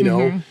of them.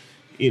 You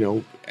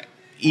know,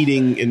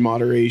 eating in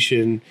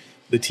moderation,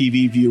 the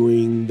TV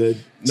viewing, the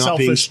not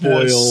being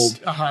Selfishness. spoiled,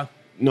 Uh-huh.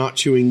 not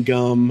chewing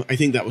gum. I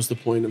think that was the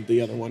point of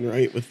the other one,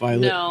 right? With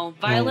Violet. No,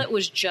 Violet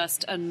was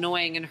just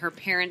annoying, and her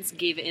parents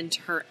gave in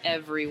to her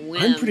every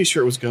whim. I'm pretty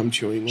sure it was gum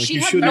chewing. Like, She you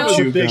had shouldn't no-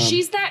 chew big- gum.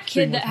 She's that thing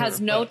kid that with has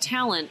her, no but-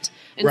 talent.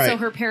 And so Right.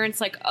 her parents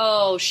like,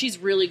 oh, she's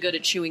really good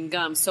at chewing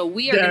gum. So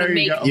we are There going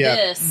to you make go. Yeah.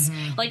 this.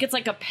 Like it's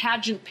like a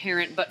pageant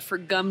parent, but for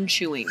gum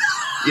chewing.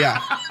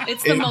 Yeah.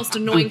 It's the most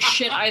annoying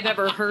shit I've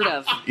ever heard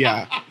of.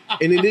 Yeah.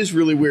 And it is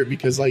really weird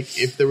because, like,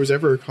 if there was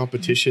ever a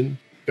competition,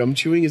 gum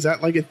chewing, is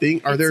that like a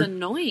thing? Are It's there?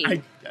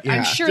 annoying. Yeah.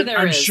 I'm sure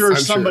there is. I'm sure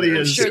somebody there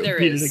has is. I'm sure there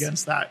competed is.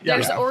 against that. Yeah.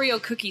 There's Yeah.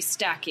 Oreo cookie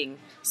stacking.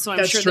 So I'm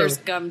That's sure true. there's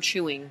gum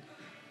chewing.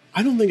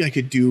 I don't think I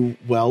could do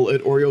well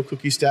at Oreo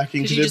cookie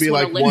stacking 'Cause because you it'd be just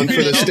like wanna lick one the for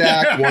the middle.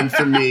 stack, one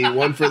for me,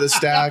 one for the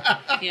stack.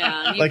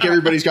 Yeah. Like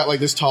everybody's got like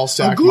this tall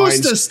stack.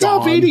 Augusta, Mine's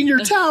stop gone. eating your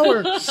tower.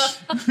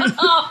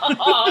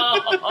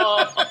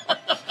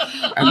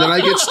 And then I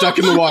get stuck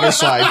in the water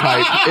slide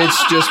pipe.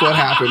 It's just what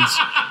happens.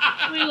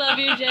 We love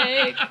you,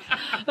 Jake.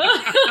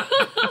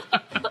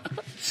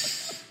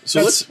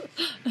 So let's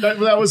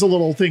that was a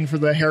little thing for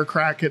the hair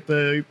crack at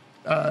the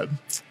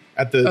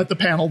at the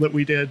panel that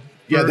we did.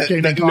 yeah for that,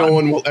 Kane that and no Cotton.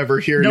 one will ever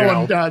hear No now.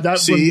 one, that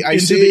See, went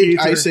into the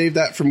I ether. saved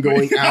that from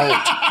going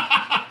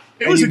out.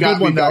 It was you a got good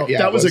me one though. back. Yeah,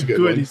 that it was was a a good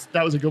good. one.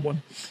 That was a good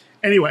one.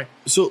 Anyway,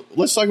 So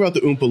let's talk about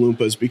the Oompa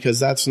Loompas because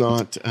that's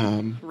not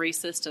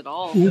Racist at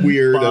all.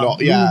 weird at all.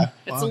 Yeah,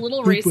 It's a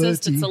little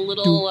racist. It's a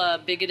little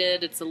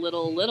bigoted. It's a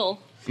little.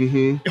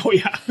 oh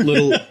yeah,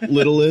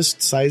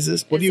 littlest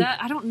sizes. What Is do you?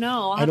 that? I don't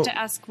know. I'll have don't- to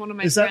ask one of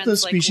my is friends. that the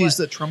species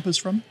like, that Trump is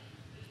from?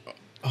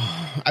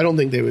 I don't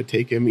think they would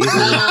take him either.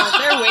 No,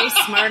 they're way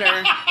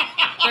smarter.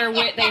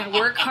 They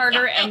work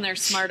harder and they're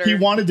smarter. He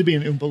wanted to be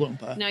an Oompa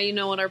Loompa. Now you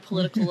know what our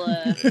political.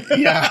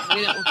 Yeah,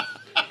 We don't,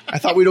 I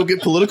thought we don't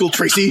get political,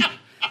 Tracy.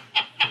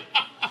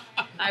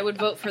 I would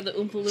vote for the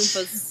Oompa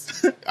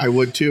Loompas. I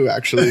would too,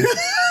 actually.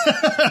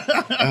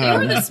 They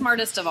were the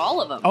smartest of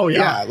all of them. Oh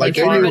Yeah, like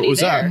they They're knew what already was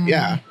there. up.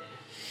 Yeah.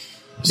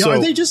 Now, are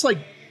they just like,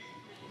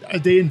 are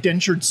they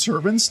indentured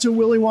servants to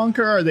Willy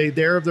Wonka? Are they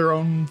there of their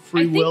own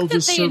free I think will, that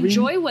just they serving?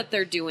 enjoy what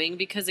they're doing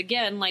because,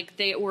 again, like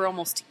they were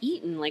almost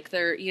eaten. Like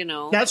they're,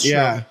 That's true.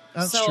 Yeah.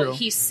 That's so true.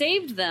 he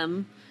saved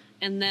them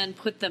and then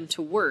put them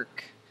to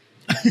work.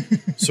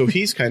 So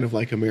he's kind of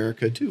like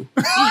America too.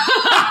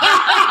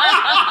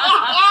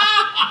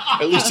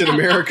 At least in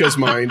America's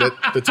mind at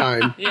the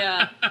time.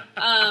 Yeah.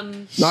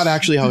 Not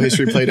actually how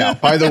history played out.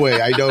 By the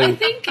way, I I don't.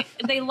 think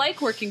they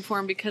like working for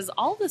him because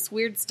all this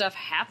weird stuff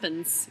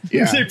happens.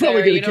 Yeah. They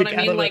probably There, get a you know what kick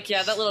I out mean? of Like, it.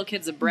 yeah, that little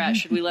kid's a brat.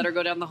 Should we let her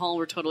go down the hall?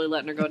 We're totally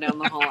letting her go down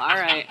the hall. All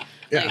right.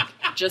 Yeah.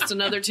 Like, just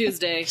another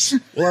Tuesday.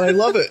 Well, I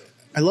love it.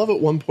 I love at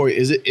one point.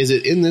 Is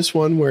it in this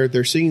one where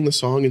they're singing the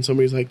song and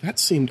somebody's like, "That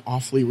seemed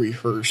awfully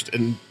rehearsed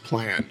and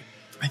planned."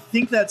 I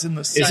think that's in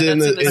the Is it second. in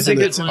the? That's in the I Is think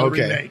in it's in the the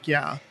okay. remake.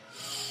 Yeah.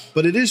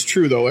 But it is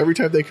true though. Every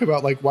time they come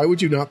out, like, why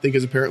would you not think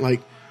as a parent,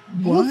 like,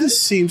 all of What? this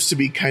seems to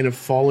be kind of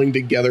falling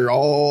together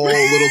all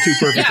a little too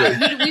perfectly.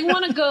 Yeah, we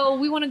want to go.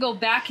 We want to go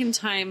back in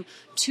time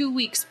 2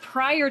 weeks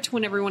prior to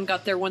when everyone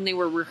got there, when they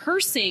were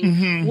rehearsing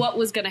Mm-hmm. what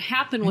was going to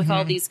happen with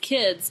all these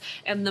kids,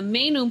 and the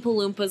main Oompa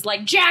Loompas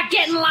like, Jack,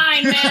 get in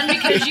line, man,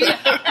 because you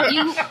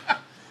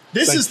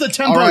This like, is the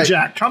tempo, all right.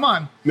 Jack. Come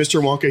on.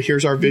 Mr. Wonka,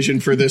 here's our vision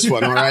for this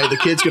one. All right, the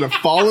kid's gonna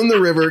fall in the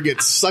river,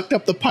 get sucked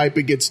up the pipe,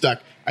 and get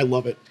stuck. I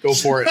love it. Go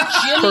for it.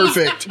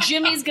 Perfect.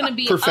 Jimmy's going to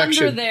be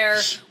Perfection. under there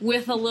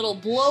with a little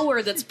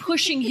blower that's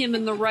pushing him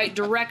in the right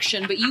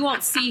direction, but you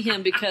won't see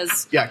him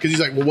because Yeah, because he's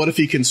like, well, what if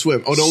he can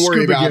swim? Oh, don't worry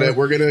Scuba about gear. it.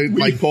 We're gonna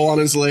like pull on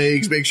his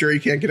legs, make sure he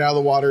can't get out of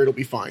the water. It'll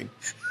be fine.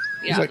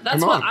 yeah, like,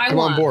 that's I'm what on. I I'm on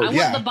want. board, I want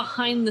yeah. the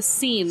behind the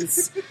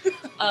scenes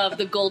of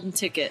the Golden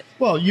Ticket.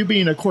 Well, you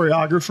being a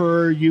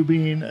choreographer, you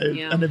being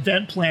Yeah. an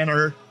event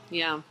planner,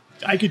 Yeah.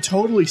 I could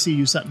totally see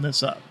you setting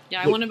this up.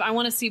 Yeah, I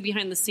want to see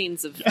behind the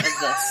scenes of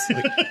this.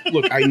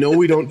 Look, I know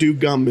we don't do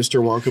gum, Mr.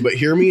 Wonka, but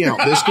hear me out.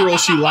 This girl,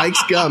 she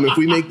likes gum. If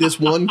we make this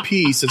one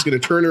piece that's going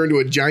to turn her into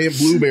a giant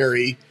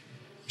blueberry,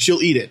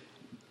 she'll eat it.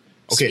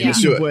 Okay, Yeah.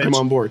 let's do it. Which, I'm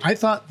on board. I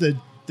thought the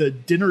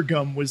dinner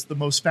gum was the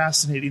most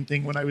fascinating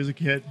thing when I was a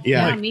kid.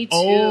 Yeah. Yeah, me too.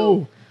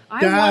 Oh,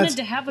 I wanted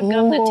to have a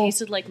gum that oh.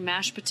 tasted like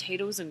mashed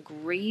potatoes and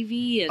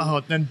gravy, and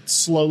Oh, then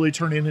slowly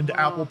turning into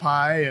apple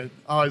pie, and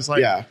I was like,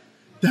 Yeah.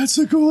 that's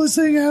the coolest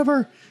thing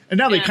ever. And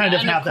now they And- kind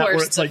of and of have that where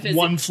course it's the like fizzy-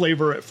 one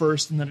flavor at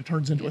first, and then it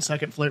turns into a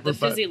second flavor. the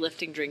But fizzy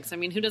lifting drinks. I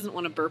mean, who doesn't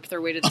want to burp their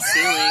way to the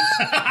ceiling?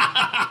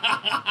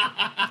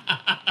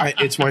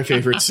 It's my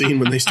favorite scene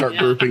when they start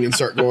Yeah. burping and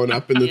start going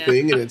up in the Yeah.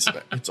 thing, and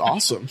it's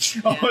awesome.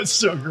 oh, it's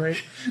so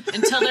great.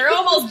 Until they're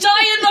almost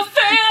dying the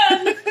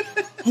fan.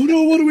 Oh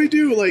no, what do we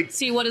do? Like,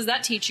 See, what does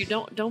that teach you?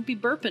 Don't be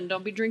burping.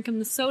 Don't be drinking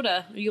the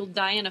soda. You'll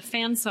die in a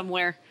fan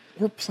somewhere.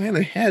 we're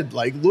planning ahead.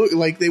 Like, look,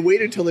 like they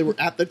waited until they were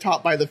at the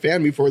top by the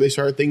fan before they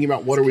started thinking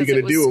about what are we Because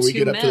going to it do was when we two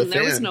get up to the men.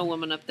 fan. There was no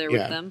woman up there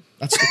Yeah, with them.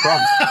 that's the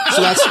problem.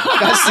 So that's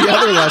the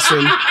other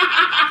lesson.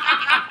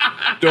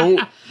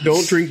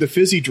 Don't drink the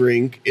fizzy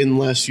drink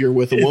unless you're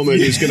with a woman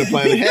who's going to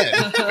plan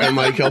ahead and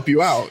like help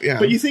you out. Yeah,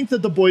 But you think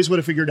that the boys would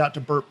have figured out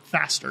to burp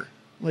faster?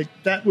 Like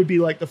that would be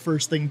like the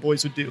first thing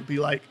boys would do. Be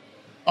like,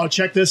 "Oh,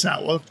 check this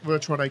out.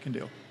 Watch what I can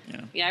do."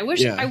 Yeah. Yeah,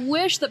 I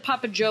wish that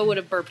Papa Joe would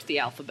have burped the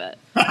alphabet.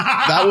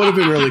 that would have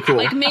been really cool.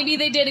 Like maybe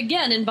they did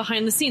again in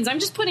behind the scenes. I'm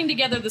just putting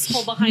together this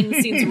whole behind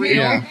the scenes reel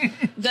Yeah.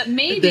 that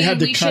maybe They had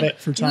to we cut should, it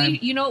for time.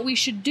 you know what we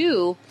should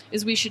do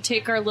is we should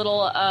take our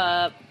little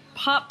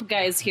pop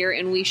guys here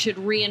and we should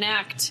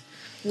reenact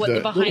what The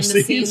the behind little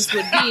the scenes. scenes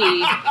would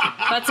be.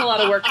 That's a lot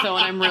of work though,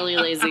 and I'm really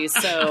lazy.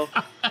 So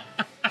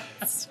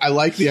I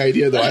like the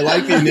idea though. I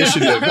like the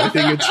initiative. I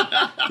think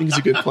it's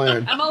a good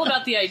plan. I'm all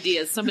about the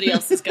ideas. Somebody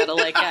else has got to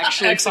like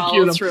actually Execute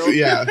follow 'em. through.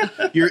 Yeah,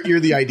 you're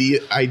the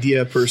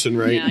idea person,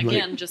 right? Yeah, And, like,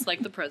 again, just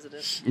like the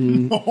president.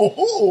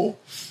 Oh,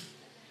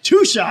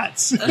 2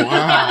 shots. wow.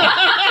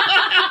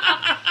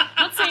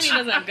 Not saying he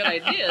doesn't have good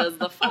ideas.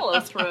 The follow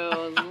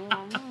through.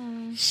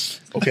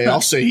 Okay,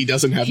 I'll say he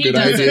doesn't have He good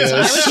doesn't. ideas. I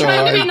was so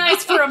trying to be I-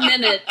 nice for a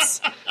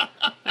minute.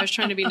 I was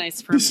trying to be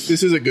nice for a minute.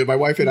 this isn't good. My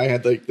wife and I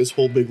had like this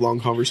whole big long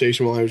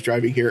conversation while I was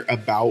driving here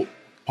about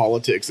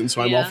politics, and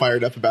so I'm all Yeah.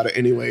 fired up about it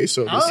anyway.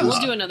 So this We'll is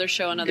do another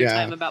show another Yeah.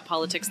 time about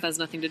politics that has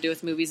nothing to do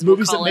with movies. And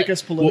Movies we'll that call make it,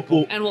 us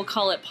political. and we'll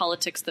call it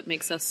politics that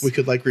makes us. we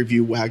could like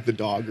review Wag the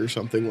Dog or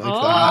something like that.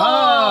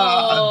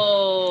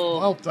 Oh,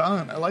 Well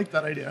done. I like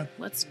that idea.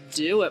 let's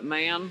do it,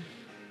 man.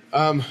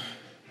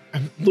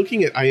 I'm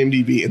looking at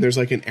IMDb and there's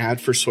like an ad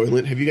for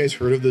Soylent. Have you guys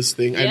heard of this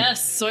thing?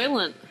 Yes,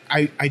 Soylent.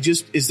 I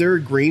just is there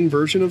a green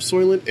version of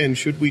Soylent and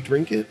should we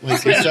drink it?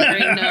 Like is that,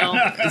 Great,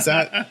 no, is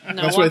that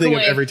no. that's what I walk think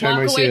away. of every time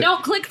walk I see away. it.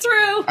 Don't click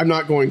through. I'm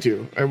not going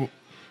to.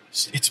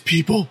 It's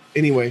people.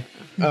 Anyway,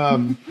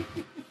 I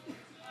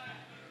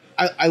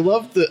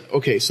love the.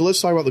 Okay, so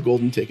let's talk about the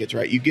golden tickets,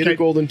 right? You get a Okay.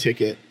 golden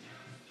ticket,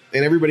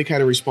 and everybody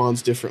kind of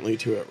responds differently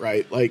to it,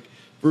 right? Like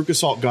Veruca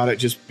Salt got it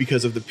just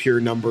because of the pure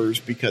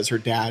numbers, because her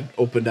dad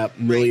opened up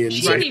millions.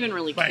 She of- didn't even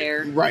really Right.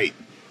 care. Right.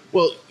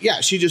 Well,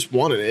 yeah, she just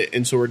wanted it,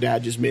 and so her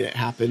dad just made it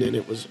happen, and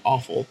it was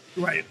awful.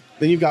 Right.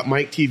 Then you've got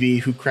Mike TV,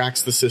 who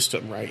cracks the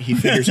system, right? He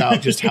figures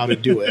out just how to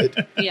do it.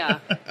 Yeah.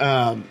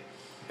 And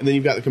then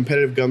you've got the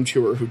competitive gum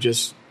chewer who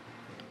just,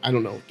 I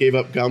don't know, gave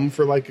up gum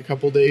for like a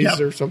couple days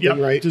or something,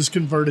 right? Just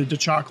converted to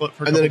chocolate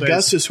for a and couple then days.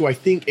 Augustus, who I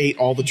think ate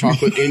all the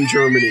chocolate in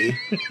Germany.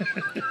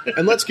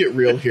 And let's get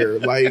real here.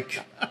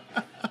 Like,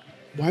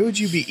 why would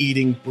you be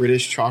eating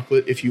British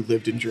chocolate if you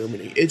lived in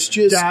Germany? It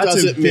just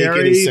doesn't make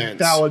any sense.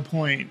 Valid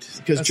point.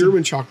 Because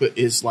German chocolate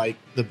is like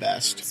the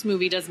best. This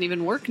movie doesn't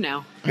even work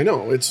now. I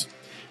know. It's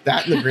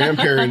that and the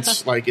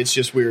grandparents, like, it's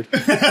just weird.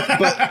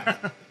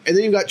 And then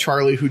you've got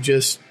Charlie, who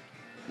just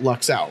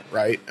lucks out,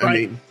 right? I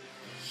mean,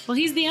 well,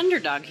 he's the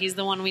underdog. He's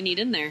the one we need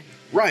in there.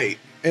 right.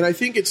 And I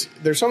think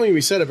there's something to be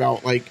said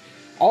about, like,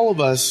 all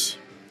of us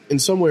in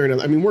some way or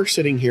another. I mean, we're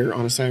sitting here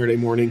on a Saturday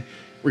morning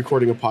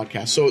recording a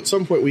podcast. So at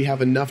some point we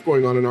have enough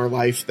going on in our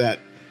life that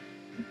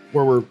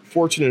where we're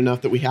fortunate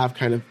enough that we have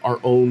kind of our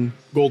own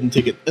golden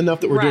ticket,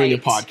 enough that we're doing a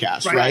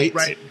podcast, right?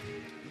 Right.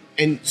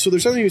 And so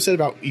there's something you said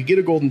about you get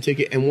a golden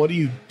ticket and what do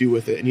you do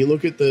with it? And you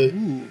look at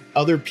the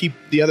other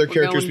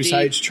characters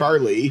besides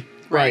Charlie.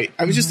 Right.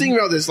 I was just thinking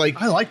about this,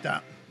 like, I like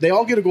that. They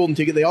all get a golden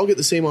ticket. They all get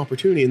the same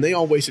opportunity, and they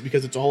all waste it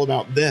because it's all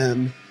about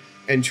them.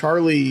 And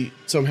Charlie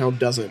somehow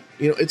doesn't.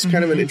 You know, it's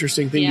kind of an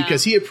interesting thing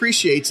because he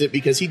appreciates it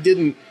because he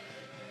didn't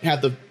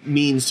have the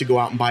means to go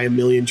out and buy 1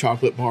 million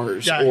chocolate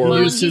bars. Yeah, or Well,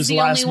 Here's he's his the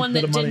last only one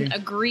bit that of money. didn't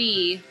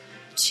agree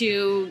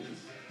to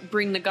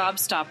bring the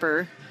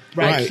gobstopper.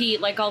 Right.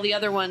 Like all the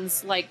other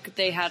ones, like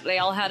they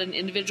all had an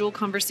individual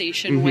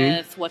conversation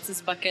with what's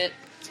his bucket.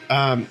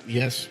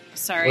 Yes.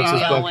 Sorry, What's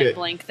his I bucket? went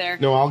blank there.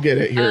 No, I'll get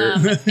it here.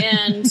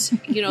 And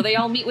they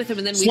all meet with him,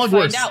 and then we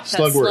Slugworth. find out that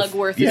Slugworth.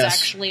 Slugworth Yes. is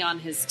actually on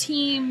his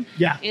team.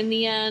 Yeah. In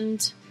the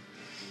end.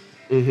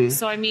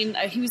 So I mean,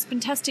 he's been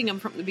testing him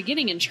from the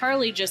beginning, and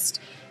Charlie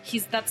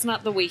that's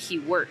not the way he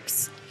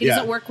works. He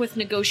doesn't work with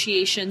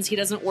negotiations. He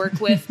doesn't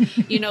work with,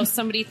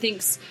 somebody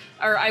thinks,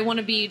 or I want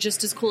to be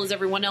just as cool as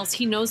everyone else.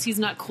 He knows he's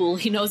not cool.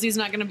 He knows he's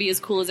not going to be as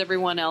cool as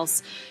everyone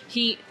else.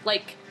 He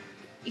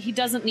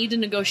doesn't need to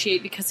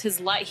negotiate because his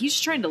life, he's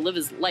trying to live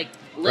his life.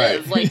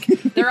 Right. Like,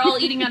 they're all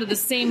eating out of the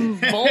same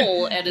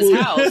bowl at his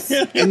house.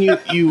 And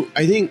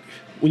I think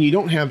when you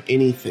don't have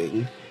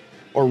anything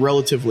or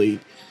relatively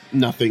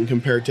nothing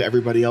compared to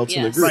everybody else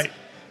in the Yes. group, Right.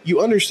 you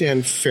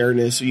understand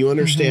fairness. You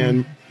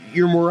understand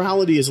your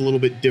morality is a little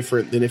bit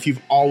different than if you've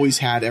always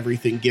had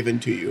everything given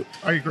to you.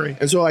 I agree.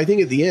 And so I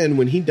think at the end,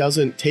 when he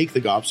doesn't take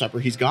the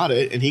gobstopper, he's got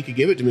it and he could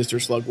give it to Mr.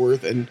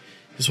 Slugworth and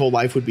his whole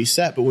life would be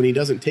set. But when he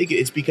doesn't take it,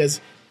 it's because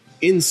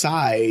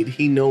inside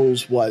he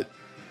knows what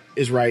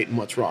is right and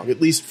what's wrong,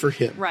 at least for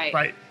him. Right.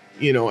 Right.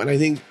 And I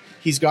think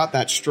he's got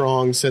that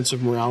strong sense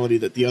of morality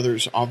that the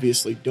others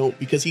obviously don't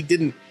because he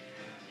didn't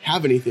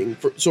have anything.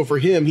 So for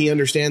him, he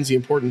understands the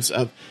importance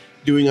of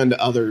doing unto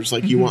others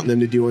like you want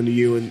them to do unto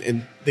you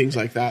and things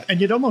like that.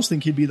 And you'd almost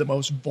think he'd be the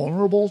most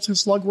vulnerable to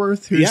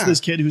Slugworth, who's this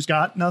kid who's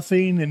got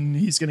nothing and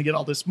he's going to get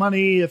all this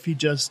money if he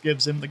just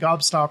gives him the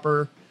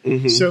gobstopper.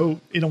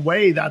 So in a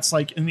way, that's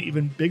like an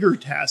even bigger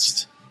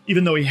test,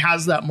 even though he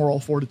has that moral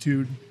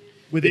fortitude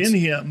within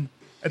him.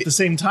 At the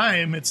same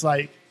time, it's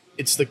like,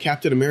 it's the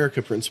Captain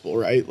America principle,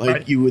 right?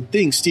 Like you would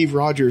think Steve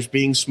Rogers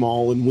being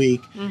small and weak,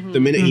 the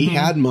minute he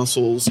had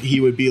muscles, he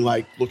would be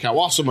like, look how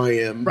awesome I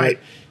am. Right.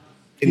 But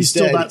he's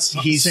instead,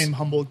 still that same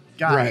humble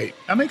guy. Right.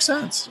 That makes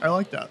sense. I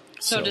like that.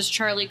 So does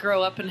Charlie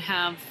grow up and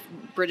have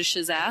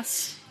British's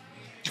ass?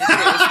 Like, what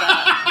is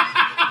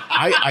that?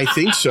 I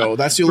think so.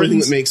 That's the only thing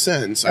that makes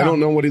sense. I don't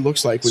know what he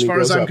looks like when he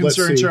grows As far as I'm up. Let's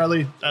concerned, see.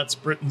 Charlie, that's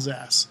Britain's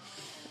ass.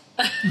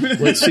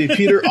 Let's see.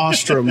 Peter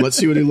Ostrom. Let's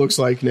see what he looks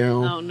like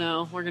now. Oh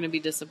no, we're going to be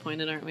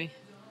disappointed, aren't we?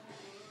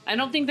 I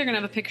don't think they're going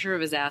to have a picture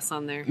of his ass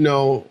on there.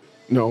 No.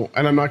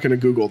 And I'm not going to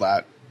Google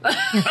that.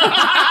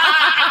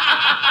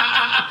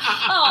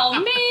 Oh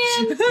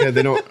man! Yeah,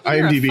 they don't.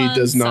 You're a IMDb fun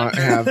does not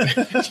sucker.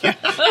 have.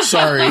 Yeah,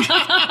 sorry.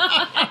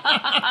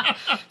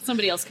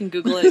 Somebody else can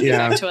Google it and get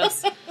back to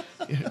us.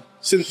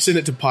 Send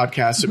it to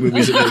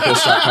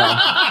podcast@movies@makeup.com.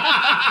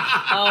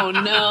 Oh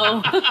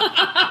no!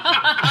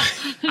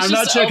 I'm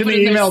not checking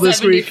the email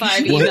this week.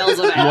 Emails of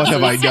What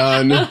have I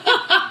done?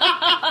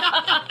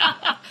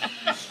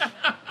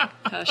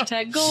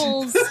 Hashtag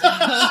goals.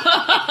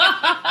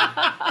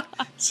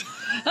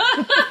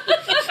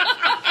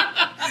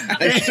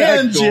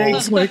 And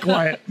Jake's went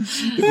quiet.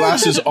 The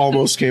glasses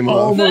almost came off.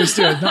 Almost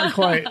did, not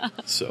quite.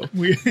 So,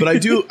 but I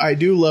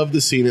do love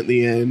the scene at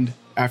the end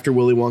after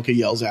Willy Wonka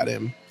yells at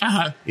him.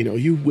 Uh-huh.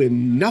 You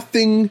win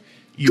nothing.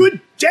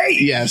 Good day.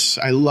 Yes,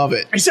 I love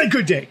it. I said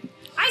good day.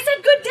 I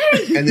said good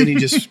day. And then he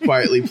just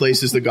quietly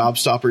places the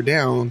gobstopper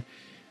down,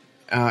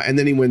 and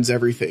then he wins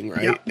everything,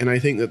 right? Yeah. And I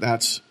think that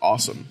that's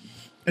awesome.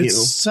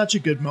 It's such a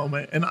good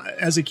moment. And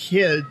as a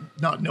kid,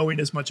 not knowing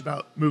as much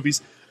about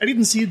movies, I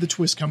didn't see the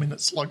twist coming that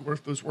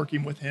Slugworth was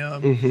working with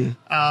him.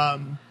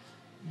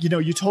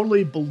 You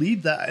totally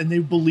believe that. And they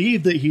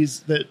believe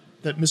that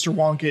that Mr.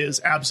 Wonka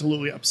is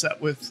absolutely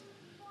upset with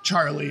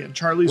Charlie. And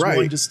Charlie's Right.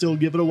 willing to still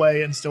give it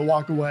away and still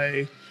walk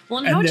away. Well,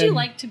 and how would you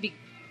like to be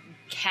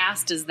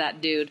cast as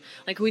that dude.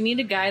 Like, we need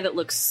a guy that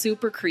looks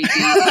super creepy,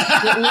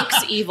 that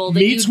looks evil, that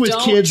Meets you with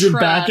don't kids trust, in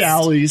back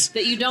alleys.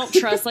 that you don't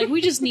trust. Like,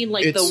 we just need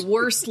like It's- the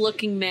worst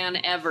looking man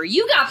ever.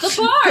 You got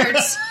the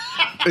parts.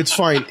 It's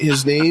fine.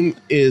 His name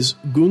is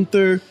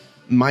Gunther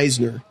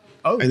Meisner.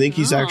 Oh. I think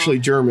he's actually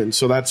German,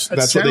 so that's what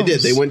they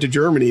did. sounds- They went to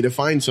Germany to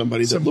find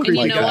somebody that Some looked And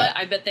you like know that. what?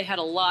 I bet they had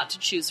a lot to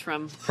choose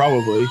from.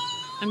 Probably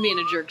I'm being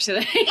a jerk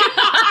today.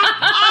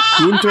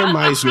 Gunther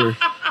Meisner.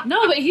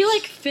 No, but he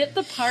like fit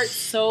the part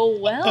so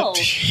well.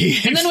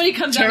 And then when he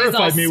comes out, he's all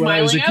Terrified me when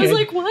I was a smiling. I was kid.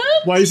 like,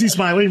 what? Why is he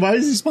smiling? Why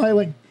is he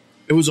smiling?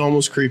 It was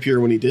almost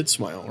creepier when he did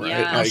smile, right?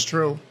 Yeah. That's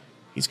true.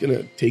 He's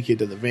gonna take you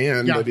to the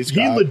van Yeah, that he's he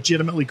got.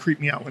 legitimately creeped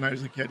me out when I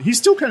was a kid. He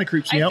still kind of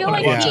creeps me I out feel when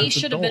like I watch it. he as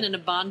an should have been adult.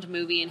 in a Bond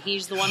movie, and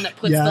he's the one that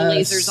puts the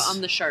Yes. lasers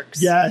on the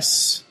sharks.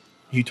 Yes.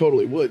 He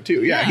totally would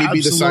too. Yeah, Yeah, he'd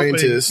be the absolutely.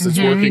 scientist that's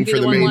Yeah, working he'd be for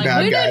the one main like,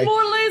 bad we guy. need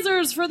more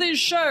lasers for these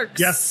sharks.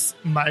 Yes,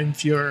 Mein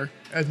Fuhrer.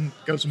 And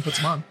goes and puts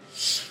them on.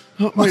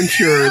 I'm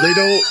sure they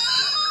don't.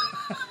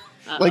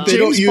 Like they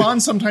don't James use.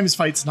 Bond sometimes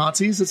fights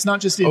Nazis. It's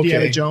not just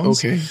Indiana Okay, Jones.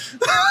 okay,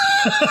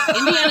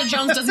 Indiana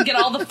Jones doesn't get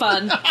all the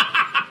fun.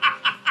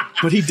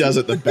 but he does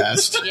it the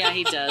best. Yeah,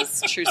 he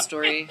does. True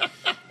story.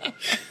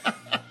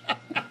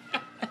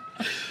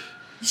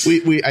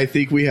 I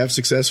think we have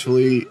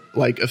successfully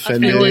like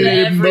offended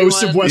Offended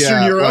Most of everyone.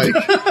 Western Europe.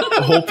 like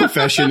the whole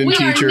profession and We are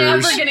teachers,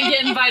 never going to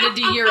get invited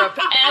to Europe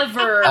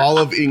ever. all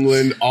of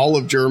England, all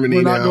of Germany.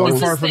 We're not now. going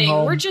This far is from the thing.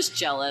 home. We're just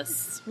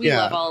jealous. We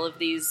Yeah. love all of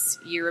these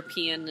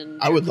European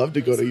and. I would love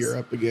to go to places.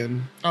 Europe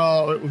again.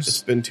 Oh, it It's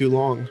was been too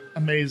long.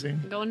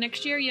 amazing. Going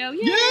next year, yo! Yay!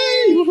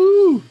 Yay!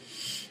 Woohoo!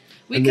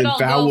 We And could then all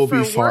Val go will for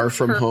be far work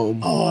from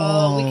home.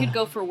 Oh, we could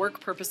go for work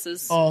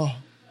purposes Oh,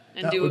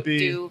 and that do would be-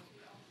 do.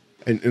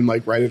 And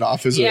like write it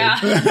off as Yeah,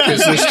 a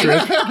business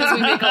trip. because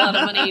we make a lot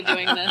of money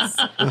doing this.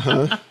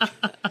 Uh-huh.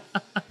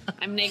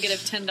 I'm negative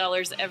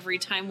 $10 every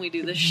time we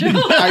do this show.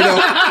 I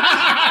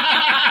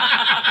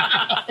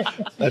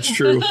know. That's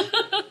true.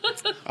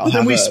 I'll then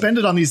have we a- spend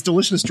it on these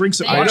delicious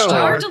drinks at They I know. are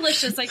Watchtower.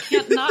 delicious. I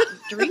can't not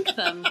drink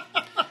them.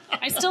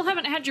 I still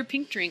haven't had your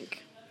pink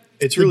drink.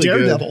 It's really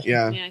Daredevil. good.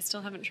 Yeah. Yeah, I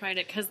still haven't tried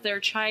it because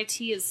their chai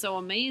tea is so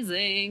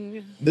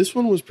amazing. This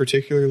one was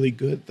particularly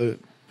good. The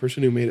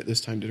person who made it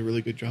this time did a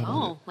really good job on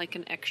it. Oh, like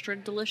an extra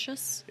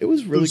delicious. It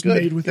was really was good.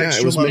 made with yeah,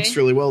 extra it was love. mixed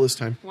really well this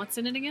time. What's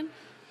in it again?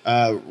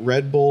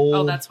 Red Bull.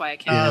 Oh, that's why I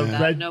can't do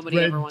that. Red, Nobody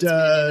red, ever wants me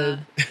to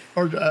do that.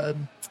 or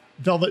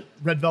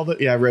red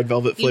velvet. Yeah, red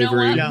velvet You know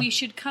flavoring. what? Yeah. We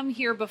should come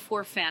here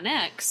before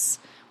FanX.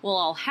 We'll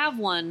all have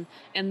one,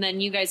 and then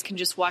you guys can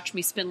just watch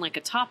me spin like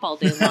a top all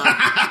day long.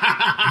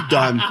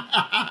 Done.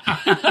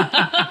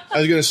 I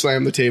was going to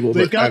slam the table,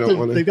 They've but I got don't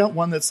want they've to. got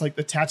one that's like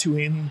the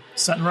Tatooine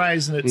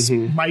sunrise, and it's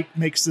Mm-hmm. Mike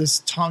makes this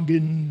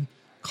Tongan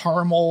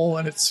caramel,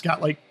 and it's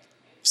got like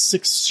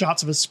 6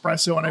 shots of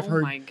espresso, and I've Oh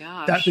heard my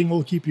gosh. that thing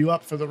will keep you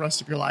up for the rest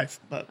of your life.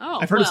 But Oh,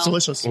 I've heard it's well.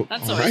 delicious.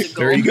 That's All always right, a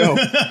goal. there you go.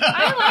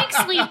 I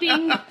like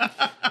sleeping.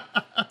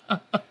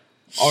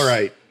 All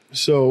right,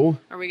 so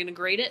Are we going to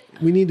grade it?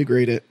 we need to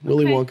grade it.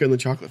 Willy Okay. Wonka and the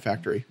Chocolate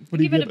Factory. What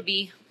do you Give it give a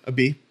B. A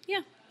B.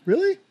 Yeah,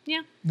 Really?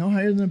 yeah. No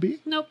higher than a B?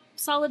 Nope,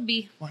 solid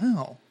B.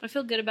 Wow. I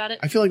feel good about it.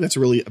 I feel like that's a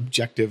really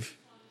objective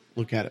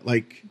look at it.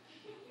 Like,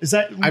 Is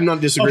that? I'm not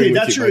disagreeing Okay,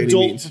 with that's you your by any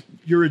adult, means.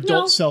 your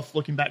adult No. self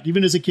looking back.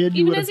 Even as a kid,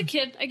 you Even would as a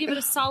kid, I give it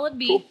a solid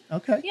B.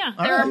 Okay. Yeah,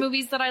 All there are right.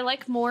 movies that I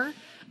like more.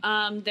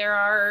 There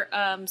are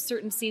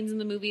certain scenes in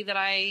the movie that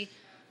I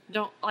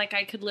don't like.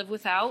 I could live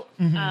without.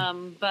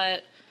 Mm-hmm.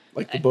 But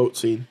like the boat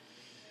scene.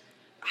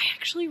 I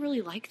actually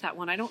really like that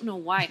one. I don't know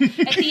why.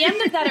 At the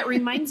end of that, it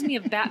reminds me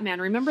of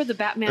Batman. Remember the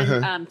Batman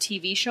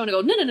TV show? And I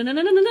go no no no no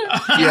no no no.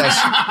 Yes.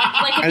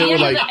 Like at And the it end would of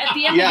like, the, at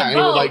the end yeah, of and the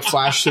it boat. would like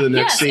flash to the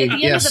next Yes, scene. at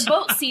the end Yes. of the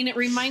boat scene, it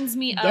reminds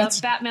me That's-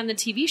 of Batman the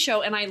TV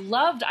show, and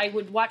I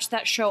would watch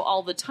that show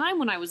all the time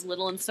when I was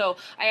little, and so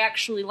I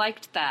actually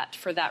liked that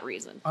for that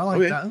reason. I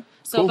like Okay. that.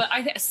 So, Cool.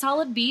 but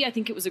solid B. I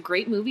think it was a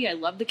great movie. I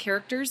love the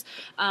characters,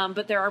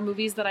 but there are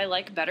movies that I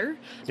like better,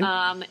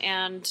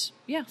 and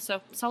yeah,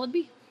 so solid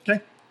B. Okay.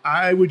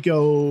 I would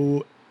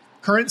go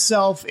current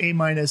self A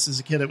minus. As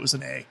a kid, it was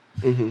an A.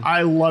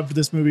 I loved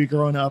this movie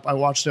growing up. I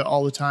watched it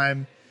all the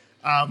time.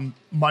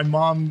 My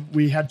mom,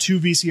 we had 2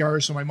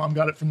 VCRs, so my mom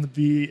got it from the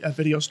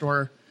video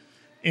store,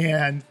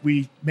 and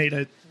we made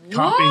a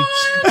copy.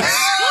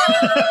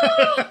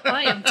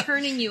 I am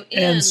turning you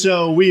in. And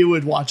so we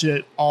would watch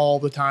it all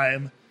the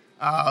time.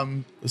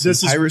 This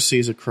is Piracy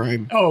is a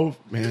crime. oh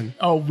Man.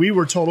 Oh, we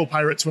were total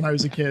pirates when I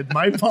was a kid.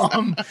 My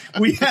mom,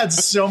 we had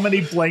so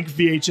many blank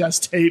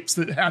VHS tapes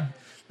that had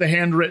the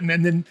handwritten,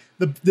 and then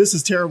this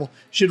is terrible.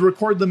 She'd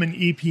record them in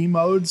EP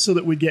mode so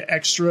that we'd get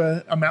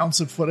extra amounts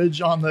of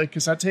footage on the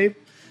cassette tape.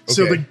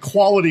 So Okay. the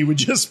quality would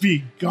just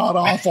be god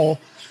awful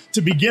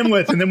to begin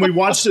with, and then we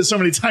watched it so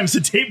many times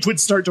the tape would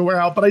start to wear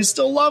out. But I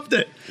still loved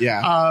it.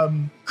 Yeah.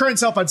 Current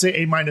self, I'd say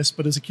A minus,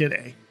 but as a kid,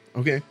 A.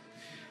 Okay.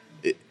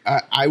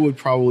 I would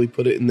probably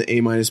put it in the A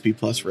minus B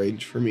plus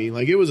range for me.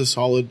 Like, it was a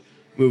solid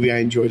movie. I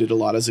enjoyed it a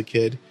lot as a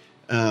kid.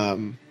 I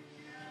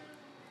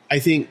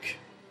think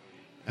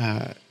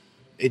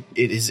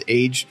it has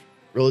aged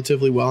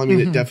relatively well. I mean,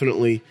 it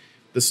definitely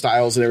the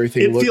styles and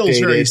everything It look feels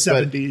dated, very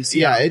but 70s,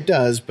 Yeah, yeah. it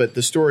does. But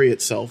the story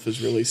itself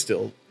is really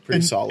still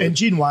pretty solid. And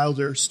Gene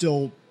Wilder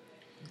still,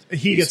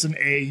 he gets an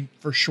A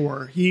for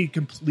sure. He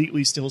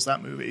completely steals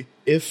that movie.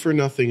 If for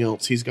nothing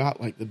else, he's got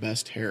like the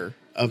best hair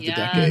of the Yes.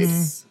 decade.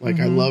 Mhm. Like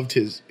I loved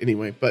his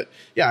anyway. But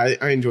yeah,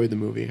 I enjoyed the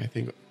movie. I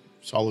think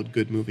solid,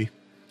 good movie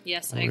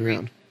Yes, all I the way agree.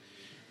 around.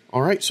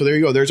 All right, so there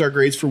you go. There's our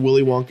grades for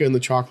Willy Wonka and the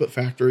Chocolate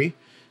Factory.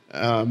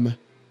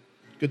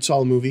 Good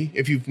solid movie.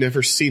 If you've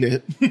never seen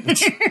it,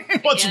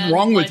 What's Again,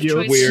 wrong with life you?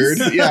 choices.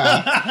 weird.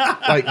 Yeah,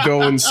 like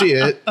go and see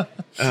it.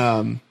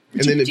 And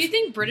then Do you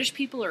think British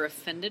people are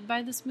offended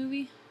by this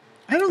movie?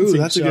 I don't ooh, think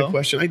that's so. a good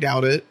question. I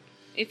doubt it.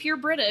 If you're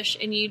British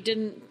and you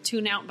didn't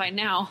tune out by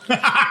now,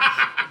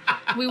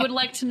 we would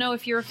like to know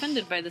if you're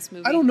offended by this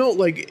movie. I don't know.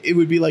 Like it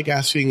would be like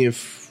asking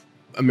if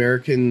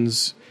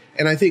Americans,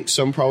 and I think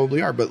some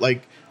probably are, but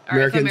like Or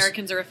if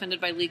Americans are offended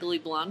by Legally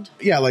Blonde.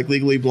 yeah, like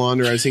Legally Blonde,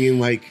 or I was thinking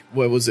like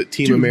what was it,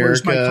 Team Dude,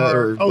 where's my America, car?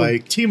 or Oh,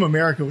 like Team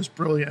America was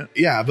brilliant.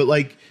 yeah, but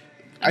like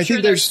I'm I sure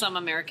think there's there's some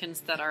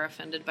Americans that are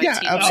offended by Yeah,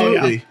 Team absolutely.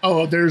 America.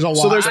 Oh, there's a lot.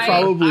 So there's I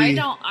probably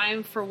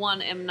I'm for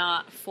one am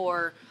not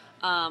for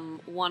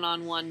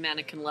one-on-one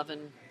mannequin loving.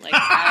 Like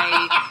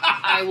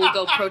I will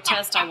go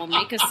protest. I will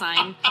make a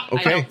sign.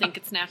 Okay. I don't think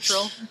it's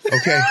natural.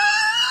 okay.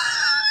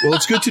 Well,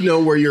 it's good to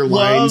know where your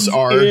lines Love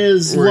are,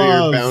 is where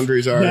love. your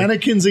boundaries are.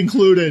 Mannequins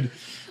included.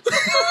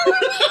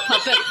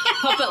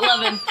 Puppet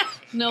loving.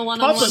 No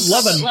one-on-one. Puppet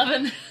lovin'.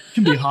 loving.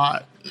 Can be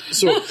hot.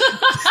 So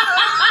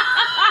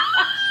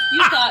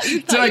You thought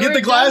Did I you get were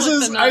the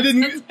glasses? done with the I didn't.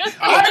 nonsense.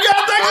 I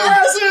got the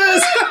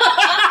glasses.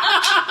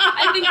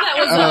 I think that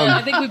was.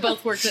 I think we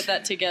both worked at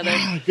that together.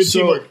 Good So-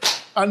 teamwork.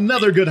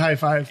 Another good high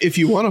five. if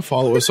you want to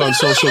follow us on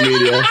social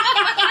media,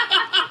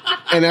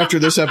 and after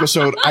this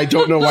episode, I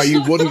don't know why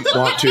you wouldn't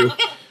want to.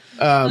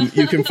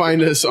 You can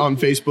find us on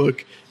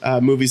Facebook,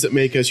 Movies That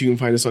Make Us. You can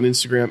find us on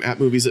Instagram at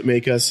Movies That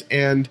Make Us,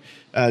 and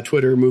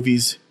Twitter,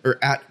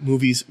 at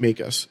Movies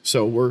Make Us.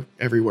 So we're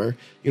everywhere.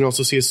 You can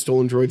also see us at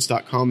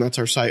stolendroids.com. That's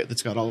our site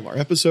that's got all of our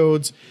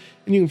episodes.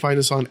 And you can find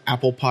us on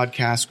Apple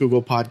Podcasts,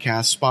 Google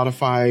Podcasts,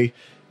 Spotify,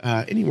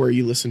 anywhere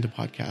you listen to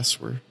podcasts.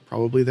 We're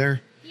probably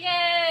there.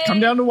 Yay! Come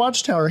down to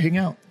Watchtower, hang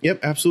out. Yep,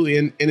 absolutely.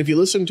 And if you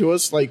listen to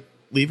us, like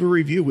leave a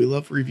review. We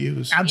love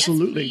reviews.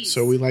 Absolutely. please.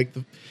 So we like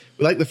the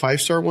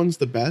 5-star ones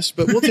the best,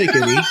 but we'll take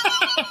any.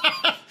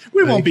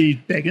 We won't be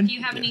begging. If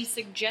you have any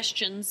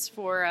suggestions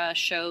for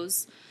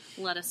shows,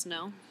 let us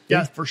know.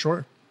 Yeah, for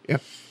sure.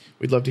 Yep.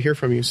 We'd love to hear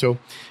from you. So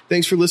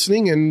thanks for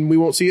listening, and we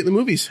won't see you at the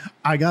movies.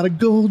 I got a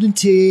golden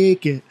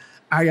ticket.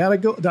 I gotta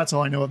go. That's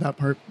all I know of that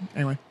part.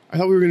 Anyway. I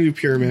thought we were going to do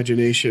Pure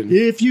Imagination.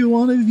 If you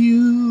want to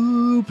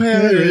view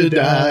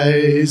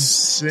paradise,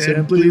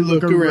 simply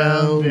look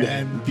around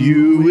and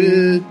view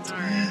it.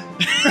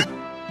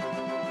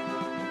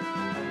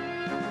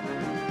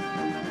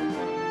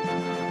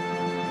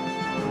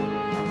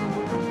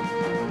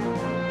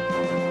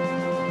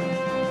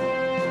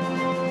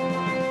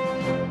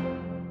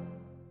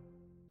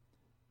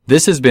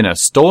 This has been a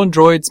Stolen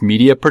Droids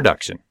Media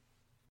Production.